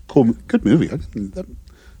cool, good movie.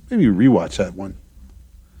 Maybe rewatch that one.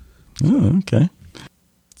 Oh, okay.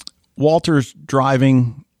 Walter's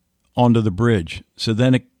driving onto the bridge, so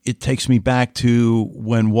then it takes me back to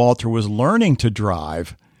when Walter was learning to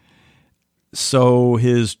drive. So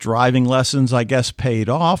his driving lessons, I guess, paid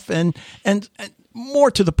off, and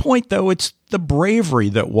more to the point, though, it's the bravery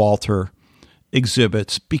that Walter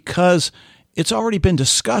exhibits, because it's already been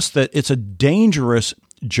discussed that it's a dangerous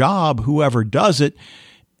job, whoever does it.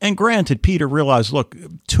 And granted, Peter realized, look,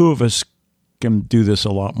 two of us can do this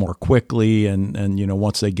a lot more quickly. And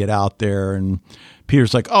once they get out there, and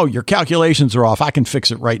Peter's like, oh, your calculations are off. I can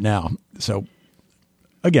fix it right now. So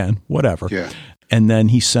again, whatever. Yeah. And then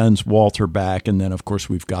he sends Walter back. And then of course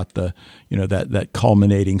we've got the, that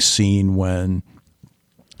culminating scene when,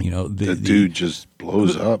 the dude just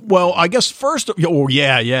blows up. Well, I guess first, the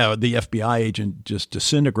FBI agent just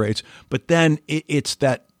disintegrates, but then it's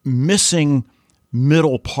that missing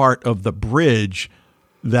middle part of the bridge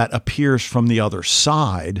that appears from the other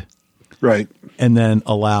side, right? And then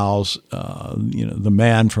allows the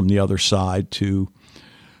man from the other side to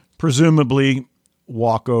presumably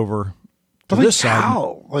walk over to this side.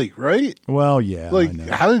 How? Right? Well, yeah.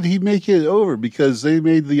 How did he make it over? Because they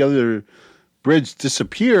made the other bridge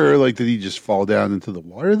disappear. Like, did he just fall down into the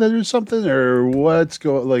water then or something? Or what's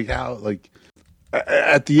going, how,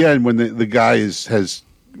 at the end when the guy has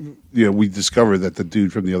we discover that the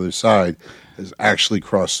dude from the other side has actually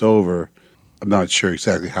crossed over. I'm not sure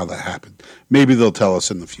exactly how that happened. Maybe they'll tell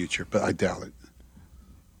us in the future, but I doubt it.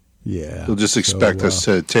 Yeah. They'll just expect us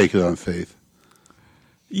to take it on faith.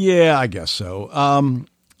 Yeah, I guess so.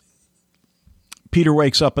 Peter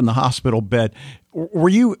wakes up in the hospital bed. Were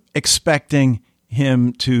you expecting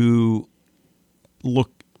him to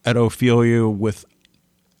look at Ophelia with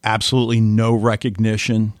absolutely no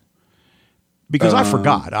recognition? Because I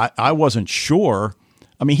forgot. I wasn't sure.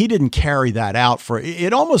 I mean, he didn't carry that out for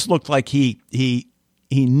it. Almost looked like he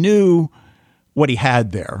knew what he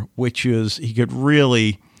had there, which is he could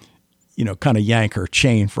really, kind of yank her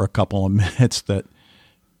chain for a couple of minutes. That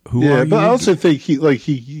who are you? But I also think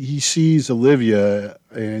he sees Olivia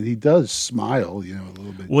and he does smile, a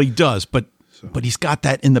little bit. Well, he does, but he's got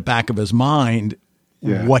that in the back of his mind,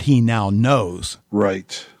 what he now knows.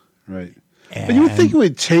 Right. But you would think it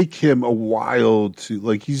would take him a while to,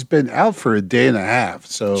 he's been out for a day and a half.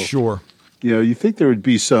 So, sure. You think there would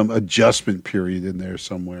be some adjustment period in there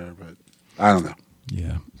somewhere, but I don't know.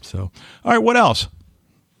 Yeah. So, all right, what else?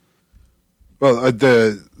 Well,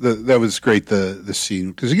 that was great, the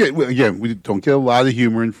scene. Because, again, we don't get a lot of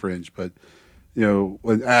humor in Fringe, but,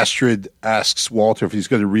 when Astrid asks Walter if he's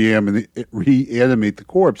going to reanimate the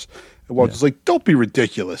corpse, and Walter's like, don't be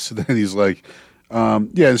ridiculous. And then he's like,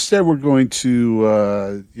 instead we're going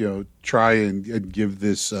to, try and give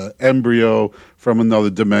this embryo from another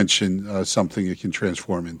dimension something it can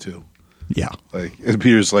transform into. Yeah. And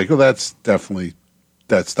Peter's like, well, that's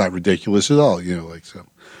not ridiculous at all, so.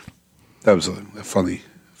 That was a funny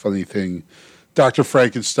thing. Dr.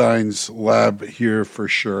 Frankenstein's lab here for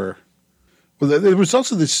sure. Well, there was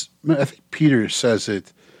also this, I think Peter says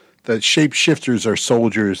it, that shapeshifters are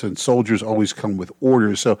soldiers, and soldiers always come with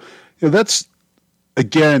orders. So, that's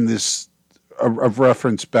again this a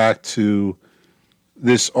reference back to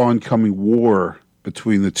this oncoming war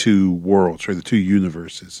between the two worlds, or the two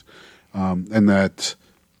universes, and that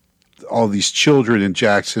all these children in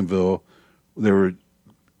Jacksonville, they were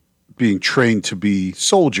being trained to be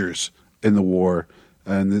soldiers in the war,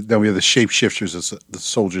 and then we have the shapeshifters as the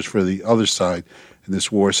soldiers for the other side in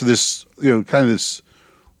this war. So this, kind of this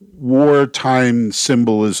wartime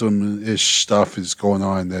symbolism-ish stuff is going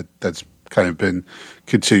on that's kind of been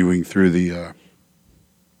continuing through the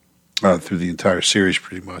entire series,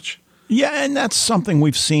 pretty much. Yeah, and that's something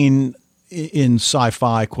we've seen in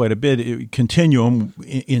sci-fi quite a bit. Continuum,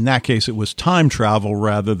 in that case, it was time travel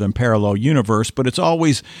rather than parallel universe, but it's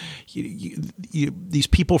always these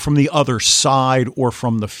people from the other side or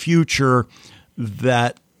from the future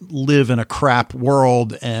that live in a crap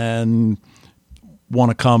world and want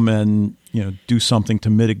to come and do something to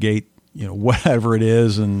mitigate whatever it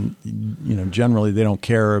is, and generally they don't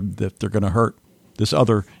care that they're going to hurt this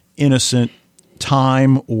other innocent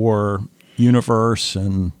time or universe,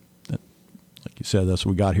 and like you said, that's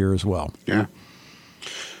what we got here as well. Yeah.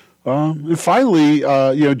 And finally,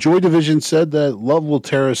 Joy Division said that love will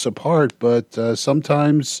tear us apart, but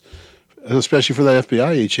sometimes, especially for that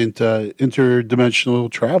FBI agent, interdimensional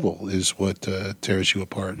travel is what tears you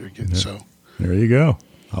apart. Again. So there you go.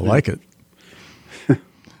 I like it.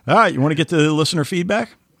 All right, you want to get to the listener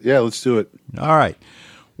feedback? Yeah, let's do it. All right.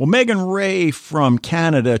 Well, Megan Ray from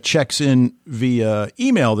Canada checks in via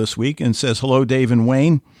email this week and says, hello, Dave and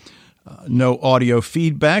Wayne. No audio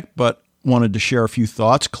feedback, but wanted to share a few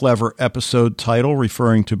thoughts. Clever episode title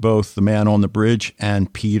referring to both the man on the bridge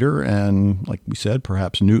and Peter, and like we said,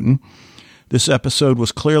 perhaps Newton. This episode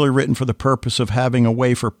was clearly written for the purpose of having a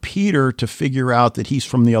way for Peter to figure out that he's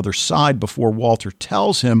from the other side before Walter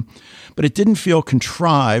tells him, but it didn't feel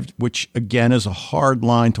contrived, which again is a hard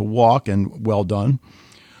line to walk, and well done.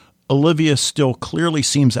 Olivia still clearly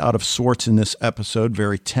seems out of sorts in this episode,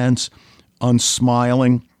 very tense,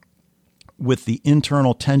 unsmiling, with the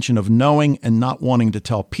internal tension of knowing and not wanting to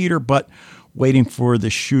tell Peter, but waiting for the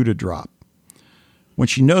shoe to drop. When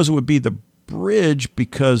she knows it would be the bridge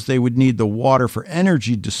because they would need the water for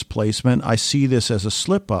energy displacement, I see this as a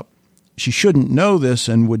slip-up. She shouldn't know this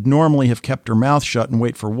and would normally have kept her mouth shut and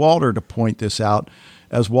wait for Walter to point this out,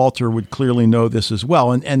 as Walter would clearly know this as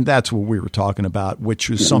well. And that's what we were talking about, which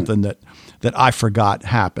was something that I forgot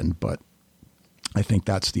happened, but I think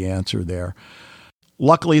that's the answer there.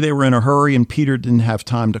 Luckily, they were in a hurry and Peter didn't have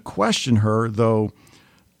time to question her, though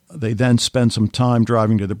they then spend some time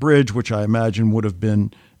driving to the bridge, which I imagine would have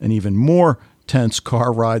been an even more tense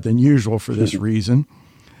car ride than usual for this reason.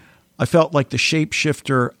 I felt like the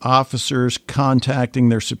shapeshifter officers contacting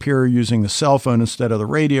their superior using the cell phone instead of the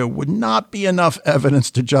radio would not be enough evidence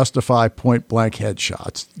to justify point-blank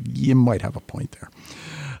headshots. You might have a point there.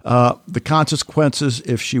 The consequences,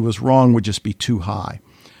 if she was wrong, would just be too high.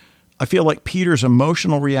 I feel like Peter's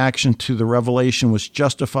emotional reaction to the revelation was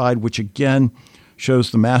justified, which again shows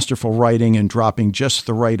the masterful writing and dropping just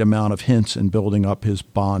the right amount of hints and building up his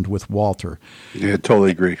bond with Walter. Yeah, totally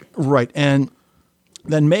agree. Right. And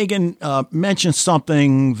then Megan mentioned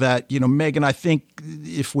something that, Megan, I think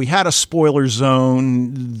if we had a spoiler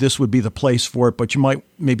zone, this would be the place for it, but you might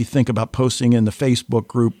maybe think about posting in the Facebook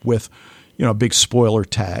group with, a big spoiler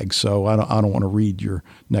tag. So I don't want to read your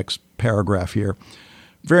next paragraph here.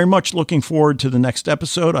 Very much looking forward to the next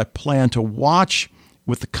episode. I plan to watch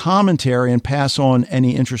with the commentary and pass on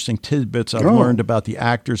any interesting tidbits I've learned about the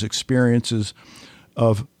actors' experiences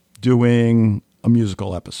of doing a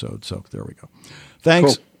musical episode. So there we go.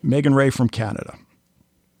 Thanks, cool. Megan Ray from Canada.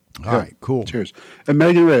 All right, cool. Cheers. And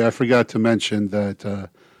Megan Ray, I forgot to mention that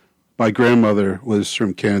my grandmother was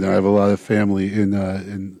from Canada. I have a lot of family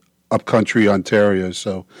in upcountry Ontario,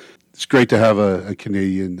 so it's great to have a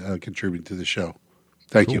Canadian contributing to the show.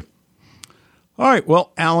 Thank you. All right.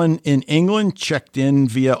 Well, Alan in England checked in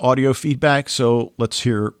via audio feedback, so let's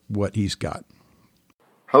hear what he's got.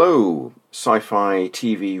 Hello, sci-fi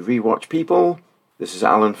TV rewatch people. This is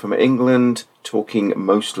Alan from England, talking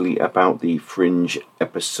mostly about the Fringe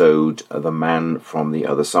episode, The Man from the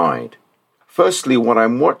Other Side. Firstly, what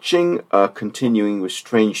I'm watching, continuing with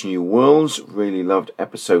Strange New Worlds, really loved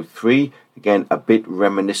episode 3. Again, a bit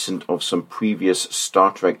reminiscent of some previous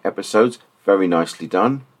Star Trek episodes. Very nicely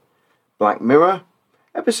done. Black Mirror.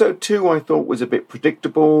 Episode 2 I thought was a bit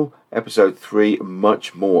predictable. Episode 3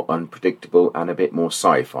 much more unpredictable and a bit more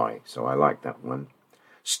sci-fi. So I like that one.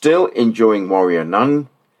 Still enjoying Warrior Nun.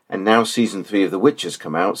 And now season 3 of The Witch has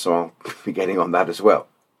come out, so I'll be getting on that as well.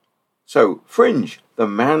 So, Fringe, The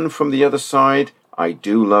Man from the Other Side, I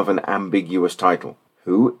do love an ambiguous title.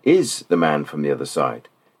 Who is the man from the other side?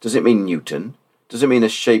 Does it mean Newton? Does it mean a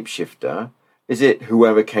shapeshifter? Is it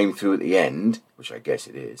whoever came through at the end? Which I guess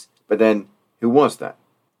it is. But then, who was that?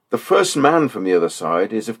 The first man from the other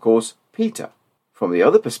side is, of course, Peter. From the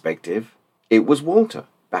other perspective, it was Walter,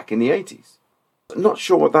 back in the 80s. Not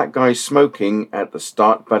sure what that guy's smoking at the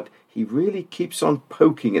start, but he really keeps on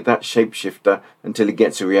poking at that shapeshifter until he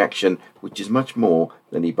gets a reaction, which is much more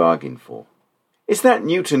than he bargained for. Is that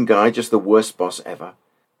Newton guy just the worst boss ever?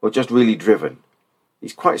 Or just really driven?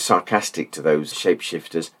 He's quite sarcastic to those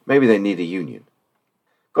shapeshifters. Maybe they need a union.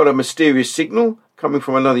 Got a mysterious signal coming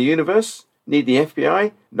from another universe? Need the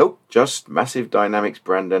FBI? Nope, just Massive Dynamics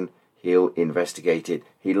Brandon. He'll investigate it.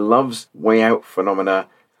 He loves way out phenomena.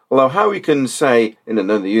 Although how he can say in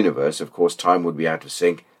another universe, of course time would be out of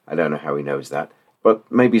sync. I don't know how he knows that.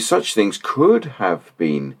 But maybe such things could have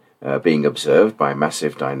been being observed by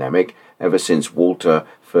Massive Dynamic ever since Walter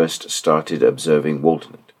first started observing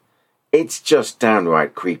Walternet. It's just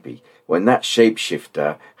downright creepy when that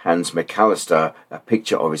shapeshifter hands McAllister a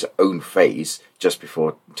picture of his own face just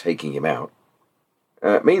before taking him out.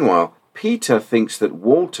 Meanwhile, Peter thinks that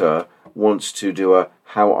Walter wants to do a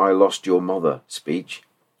 "How I Lost Your Mother" speech.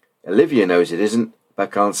 Olivia knows it isn't,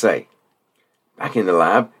 but can't say. Back in the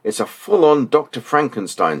lab, it's a full-on Dr.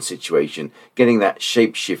 Frankenstein situation, getting that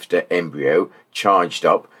shapeshifter embryo charged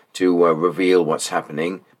up to reveal what's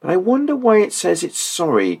happening. But I wonder why it says it's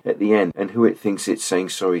sorry at the end and who it thinks it's saying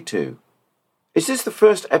sorry to. Is this the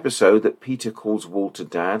first episode that Peter calls Walter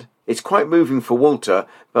Dad? It's quite moving for Walter,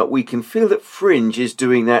 but we can feel that Fringe is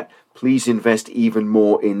doing that please invest even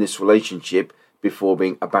more in this relationship before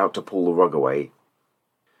being about to pull the rug away.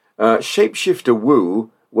 Shapeshifter Wu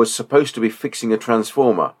was supposed to be fixing a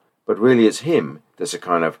transformer, but really it's him that's a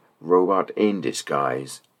kind of robot in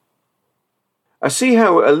disguise. I see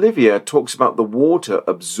how Olivia talks about the water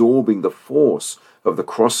absorbing the force of the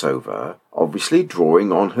crossover, obviously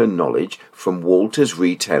drawing on her knowledge from Walter's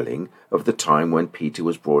retelling of the time when Peter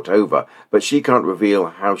was brought over, but she can't reveal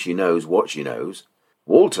how she knows what she knows.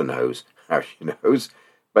 Walter knows how she knows,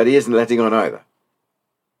 but he isn't letting on either.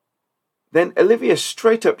 Then Olivia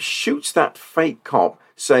straight up shoots that fake cop,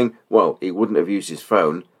 saying, well, he wouldn't have used his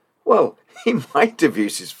phone. Well, he might have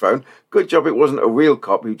used his phone. Good job it wasn't a real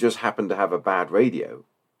cop who just happened to have a bad radio.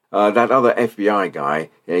 That other FBI guy,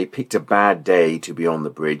 he picked a bad day to be on the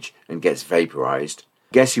bridge and gets vaporized.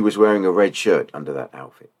 Guess he was wearing a red shirt under that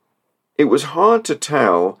outfit. It was hard to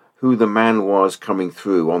tell who the man was coming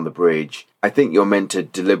through on the bridge. I think you're meant to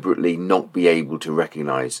deliberately not be able to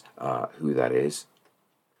recognize who that is.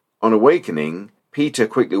 On awakening, Peter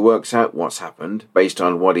quickly works out what's happened based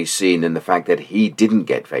on what he's seen and the fact that he didn't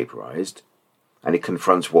get vaporized, and he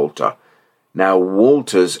confronts Walter. Now,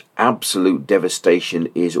 Walter's absolute devastation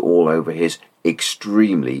is all over his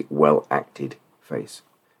extremely well-acted face.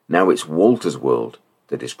 Now it's Walter's world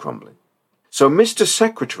that is crumbling. So Mr.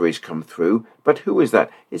 Secretary's come through, but who is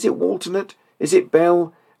that? Is it Walternet? Is it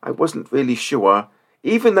Bell? I wasn't really sure.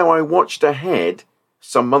 Even though I watched ahead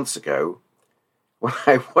some months ago, when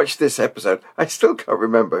I watched this episode, I still can't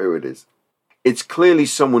remember who it is. It's clearly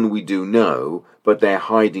someone we do know, but they're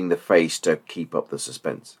hiding the face to keep up the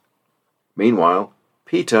suspense. Meanwhile,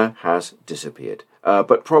 Peter has disappeared,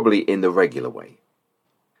 but probably in the regular way.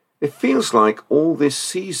 It feels like all this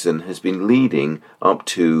season has been leading up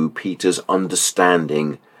to Peter's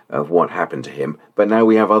understanding of what happened to him, but now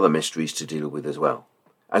we have other mysteries to deal with as well.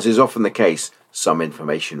 As is often the case, some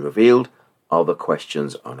information revealed, other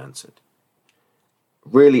questions unanswered.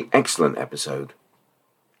 Really excellent episode.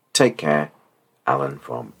 Take care, Alan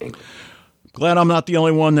from England. Glad I'm not the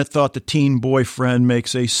only one that thought the teen boyfriend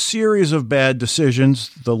makes a series of bad decisions,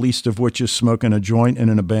 the least of which is smoking a joint in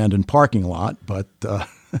an abandoned parking lot. But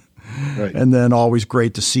right. And then always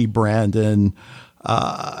great to see Brandon.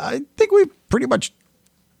 I think we've pretty much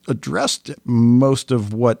addressed most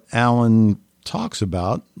of what Alan talks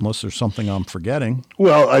about, unless there's something I'm forgetting.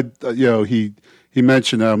 Well, he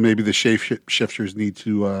mentioned maybe the shapeshifters need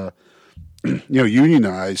to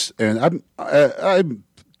unionize, and I'm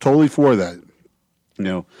totally for that.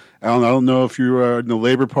 Alan, I don't know if you're in the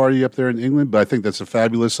Labour Party up there in England, but I think that's a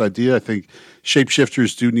fabulous idea. I think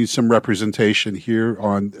shapeshifters do need some representation here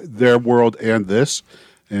on their world and this.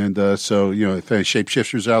 And so, if any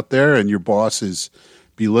shapeshifters out there and your boss is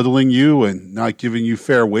belittling you and not giving you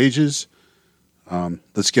fair wages,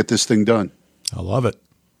 let's get this thing done. I love it.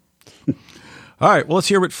 All right, well, let's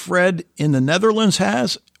hear what Fred in the Netherlands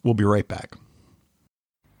has. We'll be right back.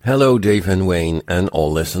 Hello, Dave and Wayne, and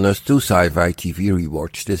all listeners to Sci-Fi TV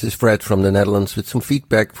Rewatch. This is Fred from the Netherlands with some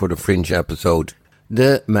feedback for the Fringe episode,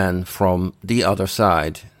 The Man from the Other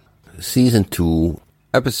Side. Season 2,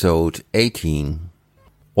 Episode 18,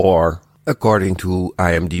 or, according to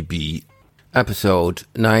IMDb, Episode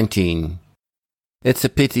 19. It's a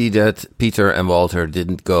pity that Peter and Walter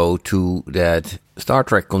didn't go to that Star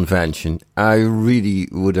Trek convention. I really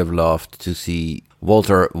would have loved to see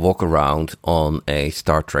Walter walk around on a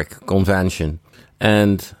Star Trek convention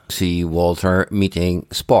and see Walter meeting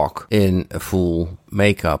Spock in full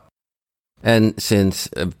makeup. And since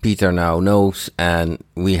Peter now knows and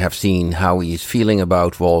we have seen how he is feeling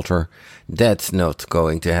about Walter, that's not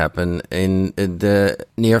going to happen in the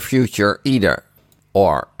near future either,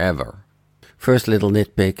 or ever. First little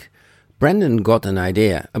nitpick. Brandon got an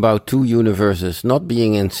idea about two universes not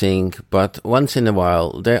being in sync, but once in a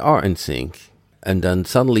while they are in sync. And then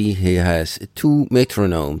suddenly he has two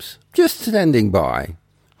metronomes just standing by.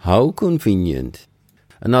 How convenient.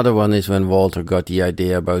 Another one is when Walter got the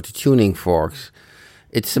idea about the tuning forks.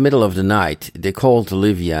 It's the middle of the night. They called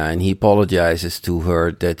Olivia and he apologizes to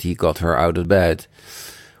her that he got her out of bed.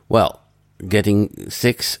 Well, getting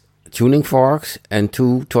 6 tuning forks and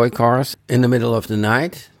 2 toy cars in the middle of the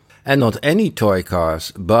night? And not any toy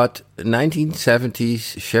cars, but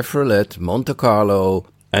 1970s Chevrolet Monte Carlo,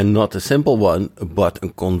 and not a simple one, but a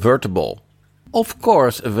convertible. Of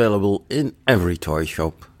course available in every toy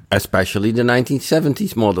shop, especially the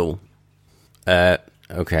 1970s model.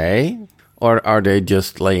 Okay. Or are they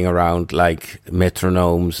just laying around like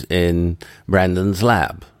metronomes in Brandon's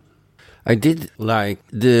lab? I did like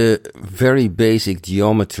the very basic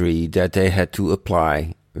geometry that they had to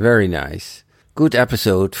apply. Very nice. Good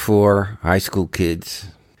episode for high school kids,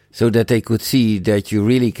 so that they could see that you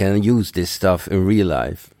really can use this stuff in real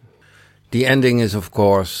life. The ending is of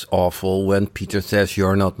course awful when Peter says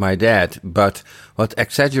you're not my dad, but what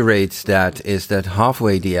exaggerates that is that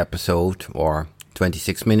halfway the episode, or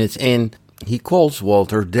 26 minutes in, he calls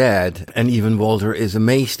Walter dad, and even Walter is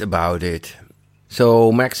amazed about it.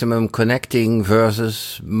 So maximum connecting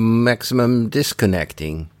versus maximum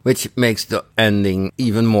disconnecting, which makes the ending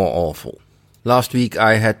even more awful. Last week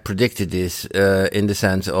I had predicted this in the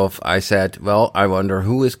sense of I said, well, I wonder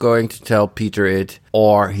who is going to tell Peter it,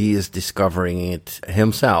 or he is discovering it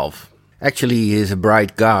himself. Actually, he is a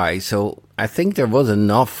bright guy, so I think there was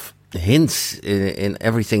enough hints in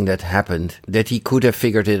everything that happened that he could have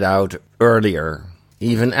figured it out earlier.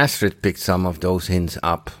 Even Astrid picked some of those hints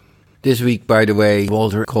up. This week, by the way,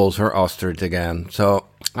 Walter calls her Astrid again. So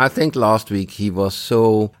I think last week he was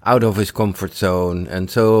so out of his comfort zone and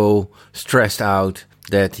so stressed out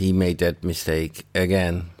that he made that mistake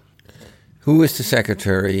again. Who is the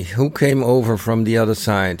secretary? Who came over from the other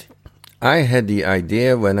side? I had the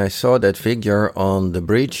idea when I saw that figure on the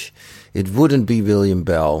bridge, it wouldn't be William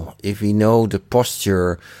Bell. If we know the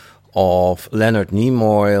posture of Leonard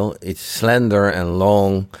Nimoy, it's slender and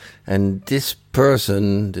long, and this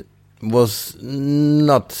person was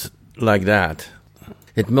not like that.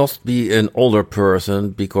 It must be an older person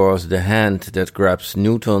because the hand that grabs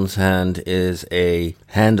Newton's hand is a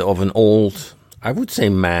hand of an old, I would say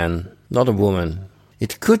man, not a woman.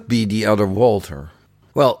 It could be the other Walter.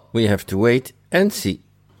 Well, we have to wait and see.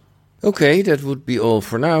 Okay, that would be all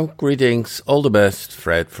for now. Greetings, all the best,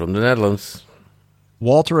 Fred from the Netherlands.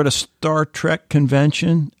 Walter at a Star Trek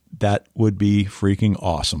convention, that would be freaking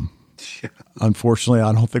awesome. Unfortunately,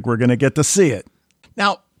 I don't think we're going to get to see it.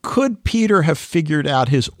 Now, could Peter have figured out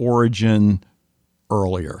his origin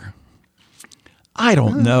earlier? I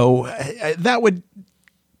don't know. That would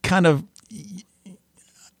kind of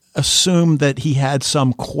assume that he had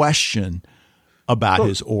some question about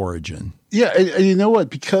his origin. Yeah, and you know what?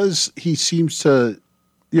 Because he seems to,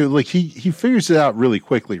 like he figures it out really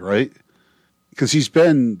quickly, right? Because he's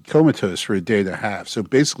been comatose for a day and a half. So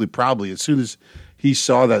basically, probably as soon as he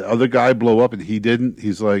saw that other guy blow up and he didn't,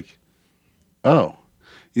 he's like, oh.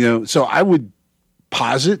 So I would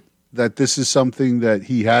posit that this is something that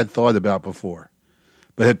he had thought about before,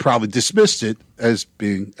 but had probably dismissed it as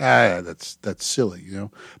being, that's silly,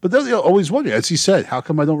 But then always wonder, as he said, how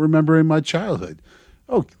come I don't remember in my childhood?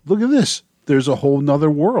 Oh, look at this. There's a whole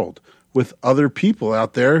nother world with other people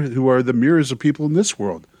out there who are the mirrors of people in this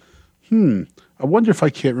world. I wonder if I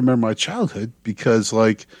can't remember my childhood because,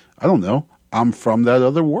 I don't know, I'm from that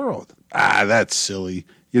other world. That's silly,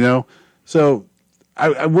 So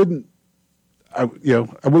I wouldn't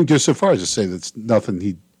go so far as to say that's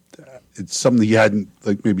nothing it's something he hadn't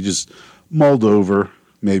maybe just mulled over,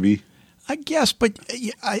 maybe. I guess, but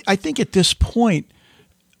I think at this point,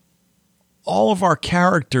 all of our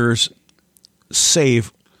characters,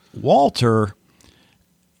 save Walter,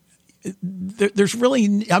 there's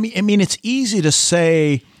really, I mean, it's easy to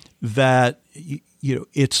say that,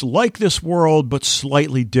 it's like this world, but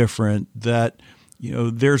slightly different, that,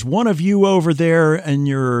 there's one of you over there and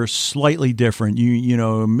you're slightly different.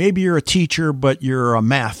 Maybe you're a teacher, but you're a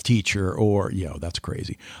math teacher, or, that's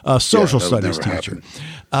crazy. Social studies teacher.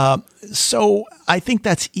 So I think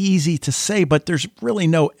that's easy to say, but there's really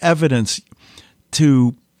no evidence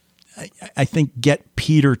to, I think, get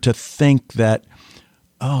Peter to think that,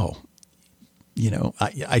 I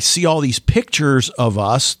see all these pictures of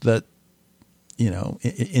us that,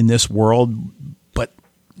 in this world, but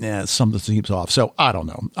something seems off. So I don't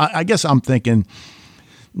know. I guess I'm thinking,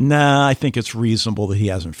 I think it's reasonable that he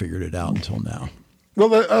hasn't figured it out until now.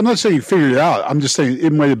 Well, I'm not saying he figured it out. I'm just saying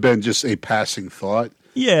it might have been just a passing thought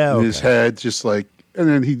in his head, just like, and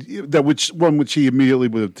then which he immediately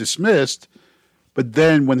would have dismissed. But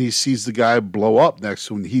then when he sees the guy blow up next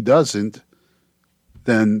to him, he doesn't.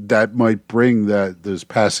 Then that might bring those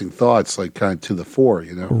passing thoughts like kind of to the fore,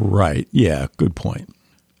 Right. Yeah. Good point.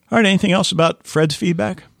 All right. Anything else about Fred's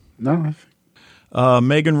feedback? No.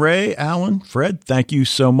 Megan Ray, Alan, Fred, thank you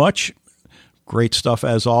so much. Great stuff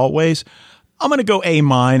as always. I'm going to go A-.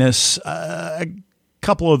 A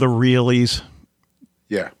couple of the realies.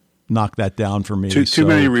 Yeah. Knock that down for me. Too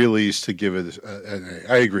many realies to give it an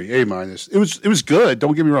A. I agree. A-. It was good.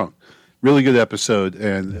 Don't get me wrong. Really good episode.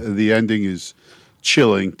 And the ending is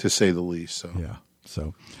chilling, to say the least. So. Yeah.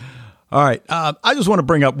 So, all right. I just want to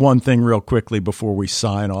bring up one thing real quickly before we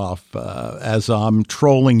sign off. As I'm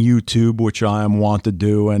trolling YouTube, which I am wont to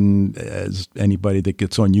do, and as anybody that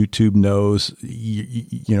gets on YouTube knows,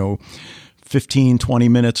 15, 20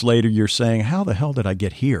 minutes later, you're saying, how the hell did I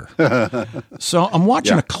get here? So I'm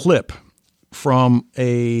watching a clip from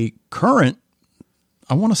a current,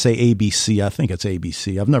 I want to say ABC. I think it's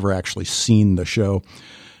ABC. I've never actually seen the show.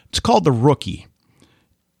 It's called The Rookie.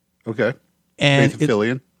 Okay. And Nathan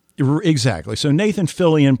Fillion. Exactly. So Nathan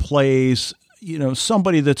Fillion plays,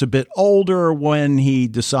 somebody that's a bit older when he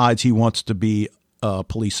decides he wants to be a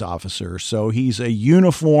police officer. So he's a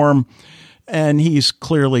uniform, and he's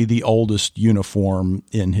clearly the oldest uniform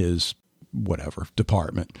in his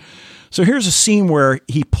department. So here's a scene where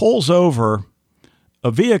he pulls over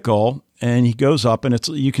a vehicle and he goes up, and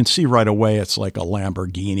you can see right away it's like a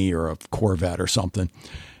Lamborghini or a Corvette or something.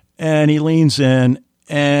 And he leans in,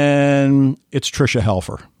 and it's Tricia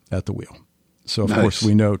Helfer at the wheel. So, of course,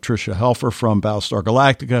 we know Tricia Helfer from Battlestar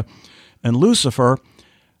Galactica and Lucifer.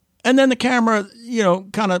 And then the camera,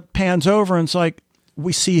 kind of pans over, and it's like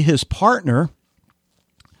we see his partner,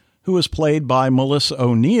 who is played by Melissa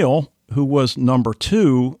O'Neill, who was number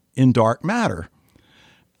 2 in Dark Matter.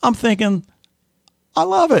 I'm thinking, I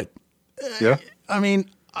love it. Yeah. I mean,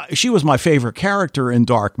 she was my favorite character in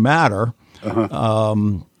Dark Matter. Uh-huh.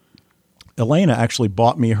 Elena actually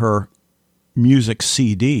bought me her music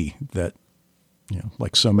CD that,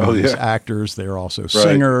 like so many of these actors, they're also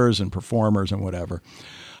singers and performers and whatever.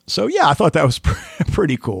 So, yeah, I thought that was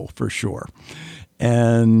pretty cool for sure.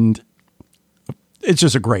 And it's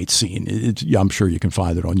just a great scene. I'm sure you can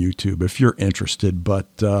find it on YouTube if you're interested.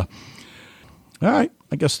 But, all right,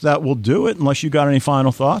 I guess that will do it, unless you got any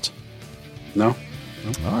final thoughts. No.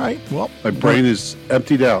 All right. Well, my brain is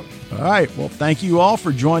emptied out. All right. Well, thank you all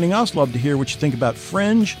for joining us. Love to hear what you think about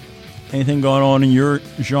Fringe. Anything going on in your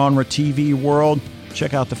genre TV world.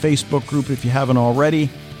 Check out the Facebook group if you haven't already.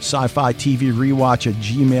 Sci-Fi TV Rewatch at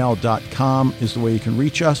gmail.com is the way you can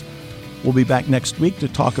reach us. We'll be back next week to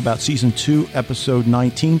talk about Season 2, Episode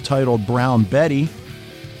 19, titled Brown Betty.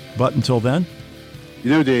 But until then...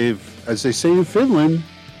 Dave, as they say in Finland,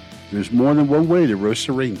 there's more than one way to roast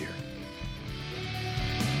a reindeer.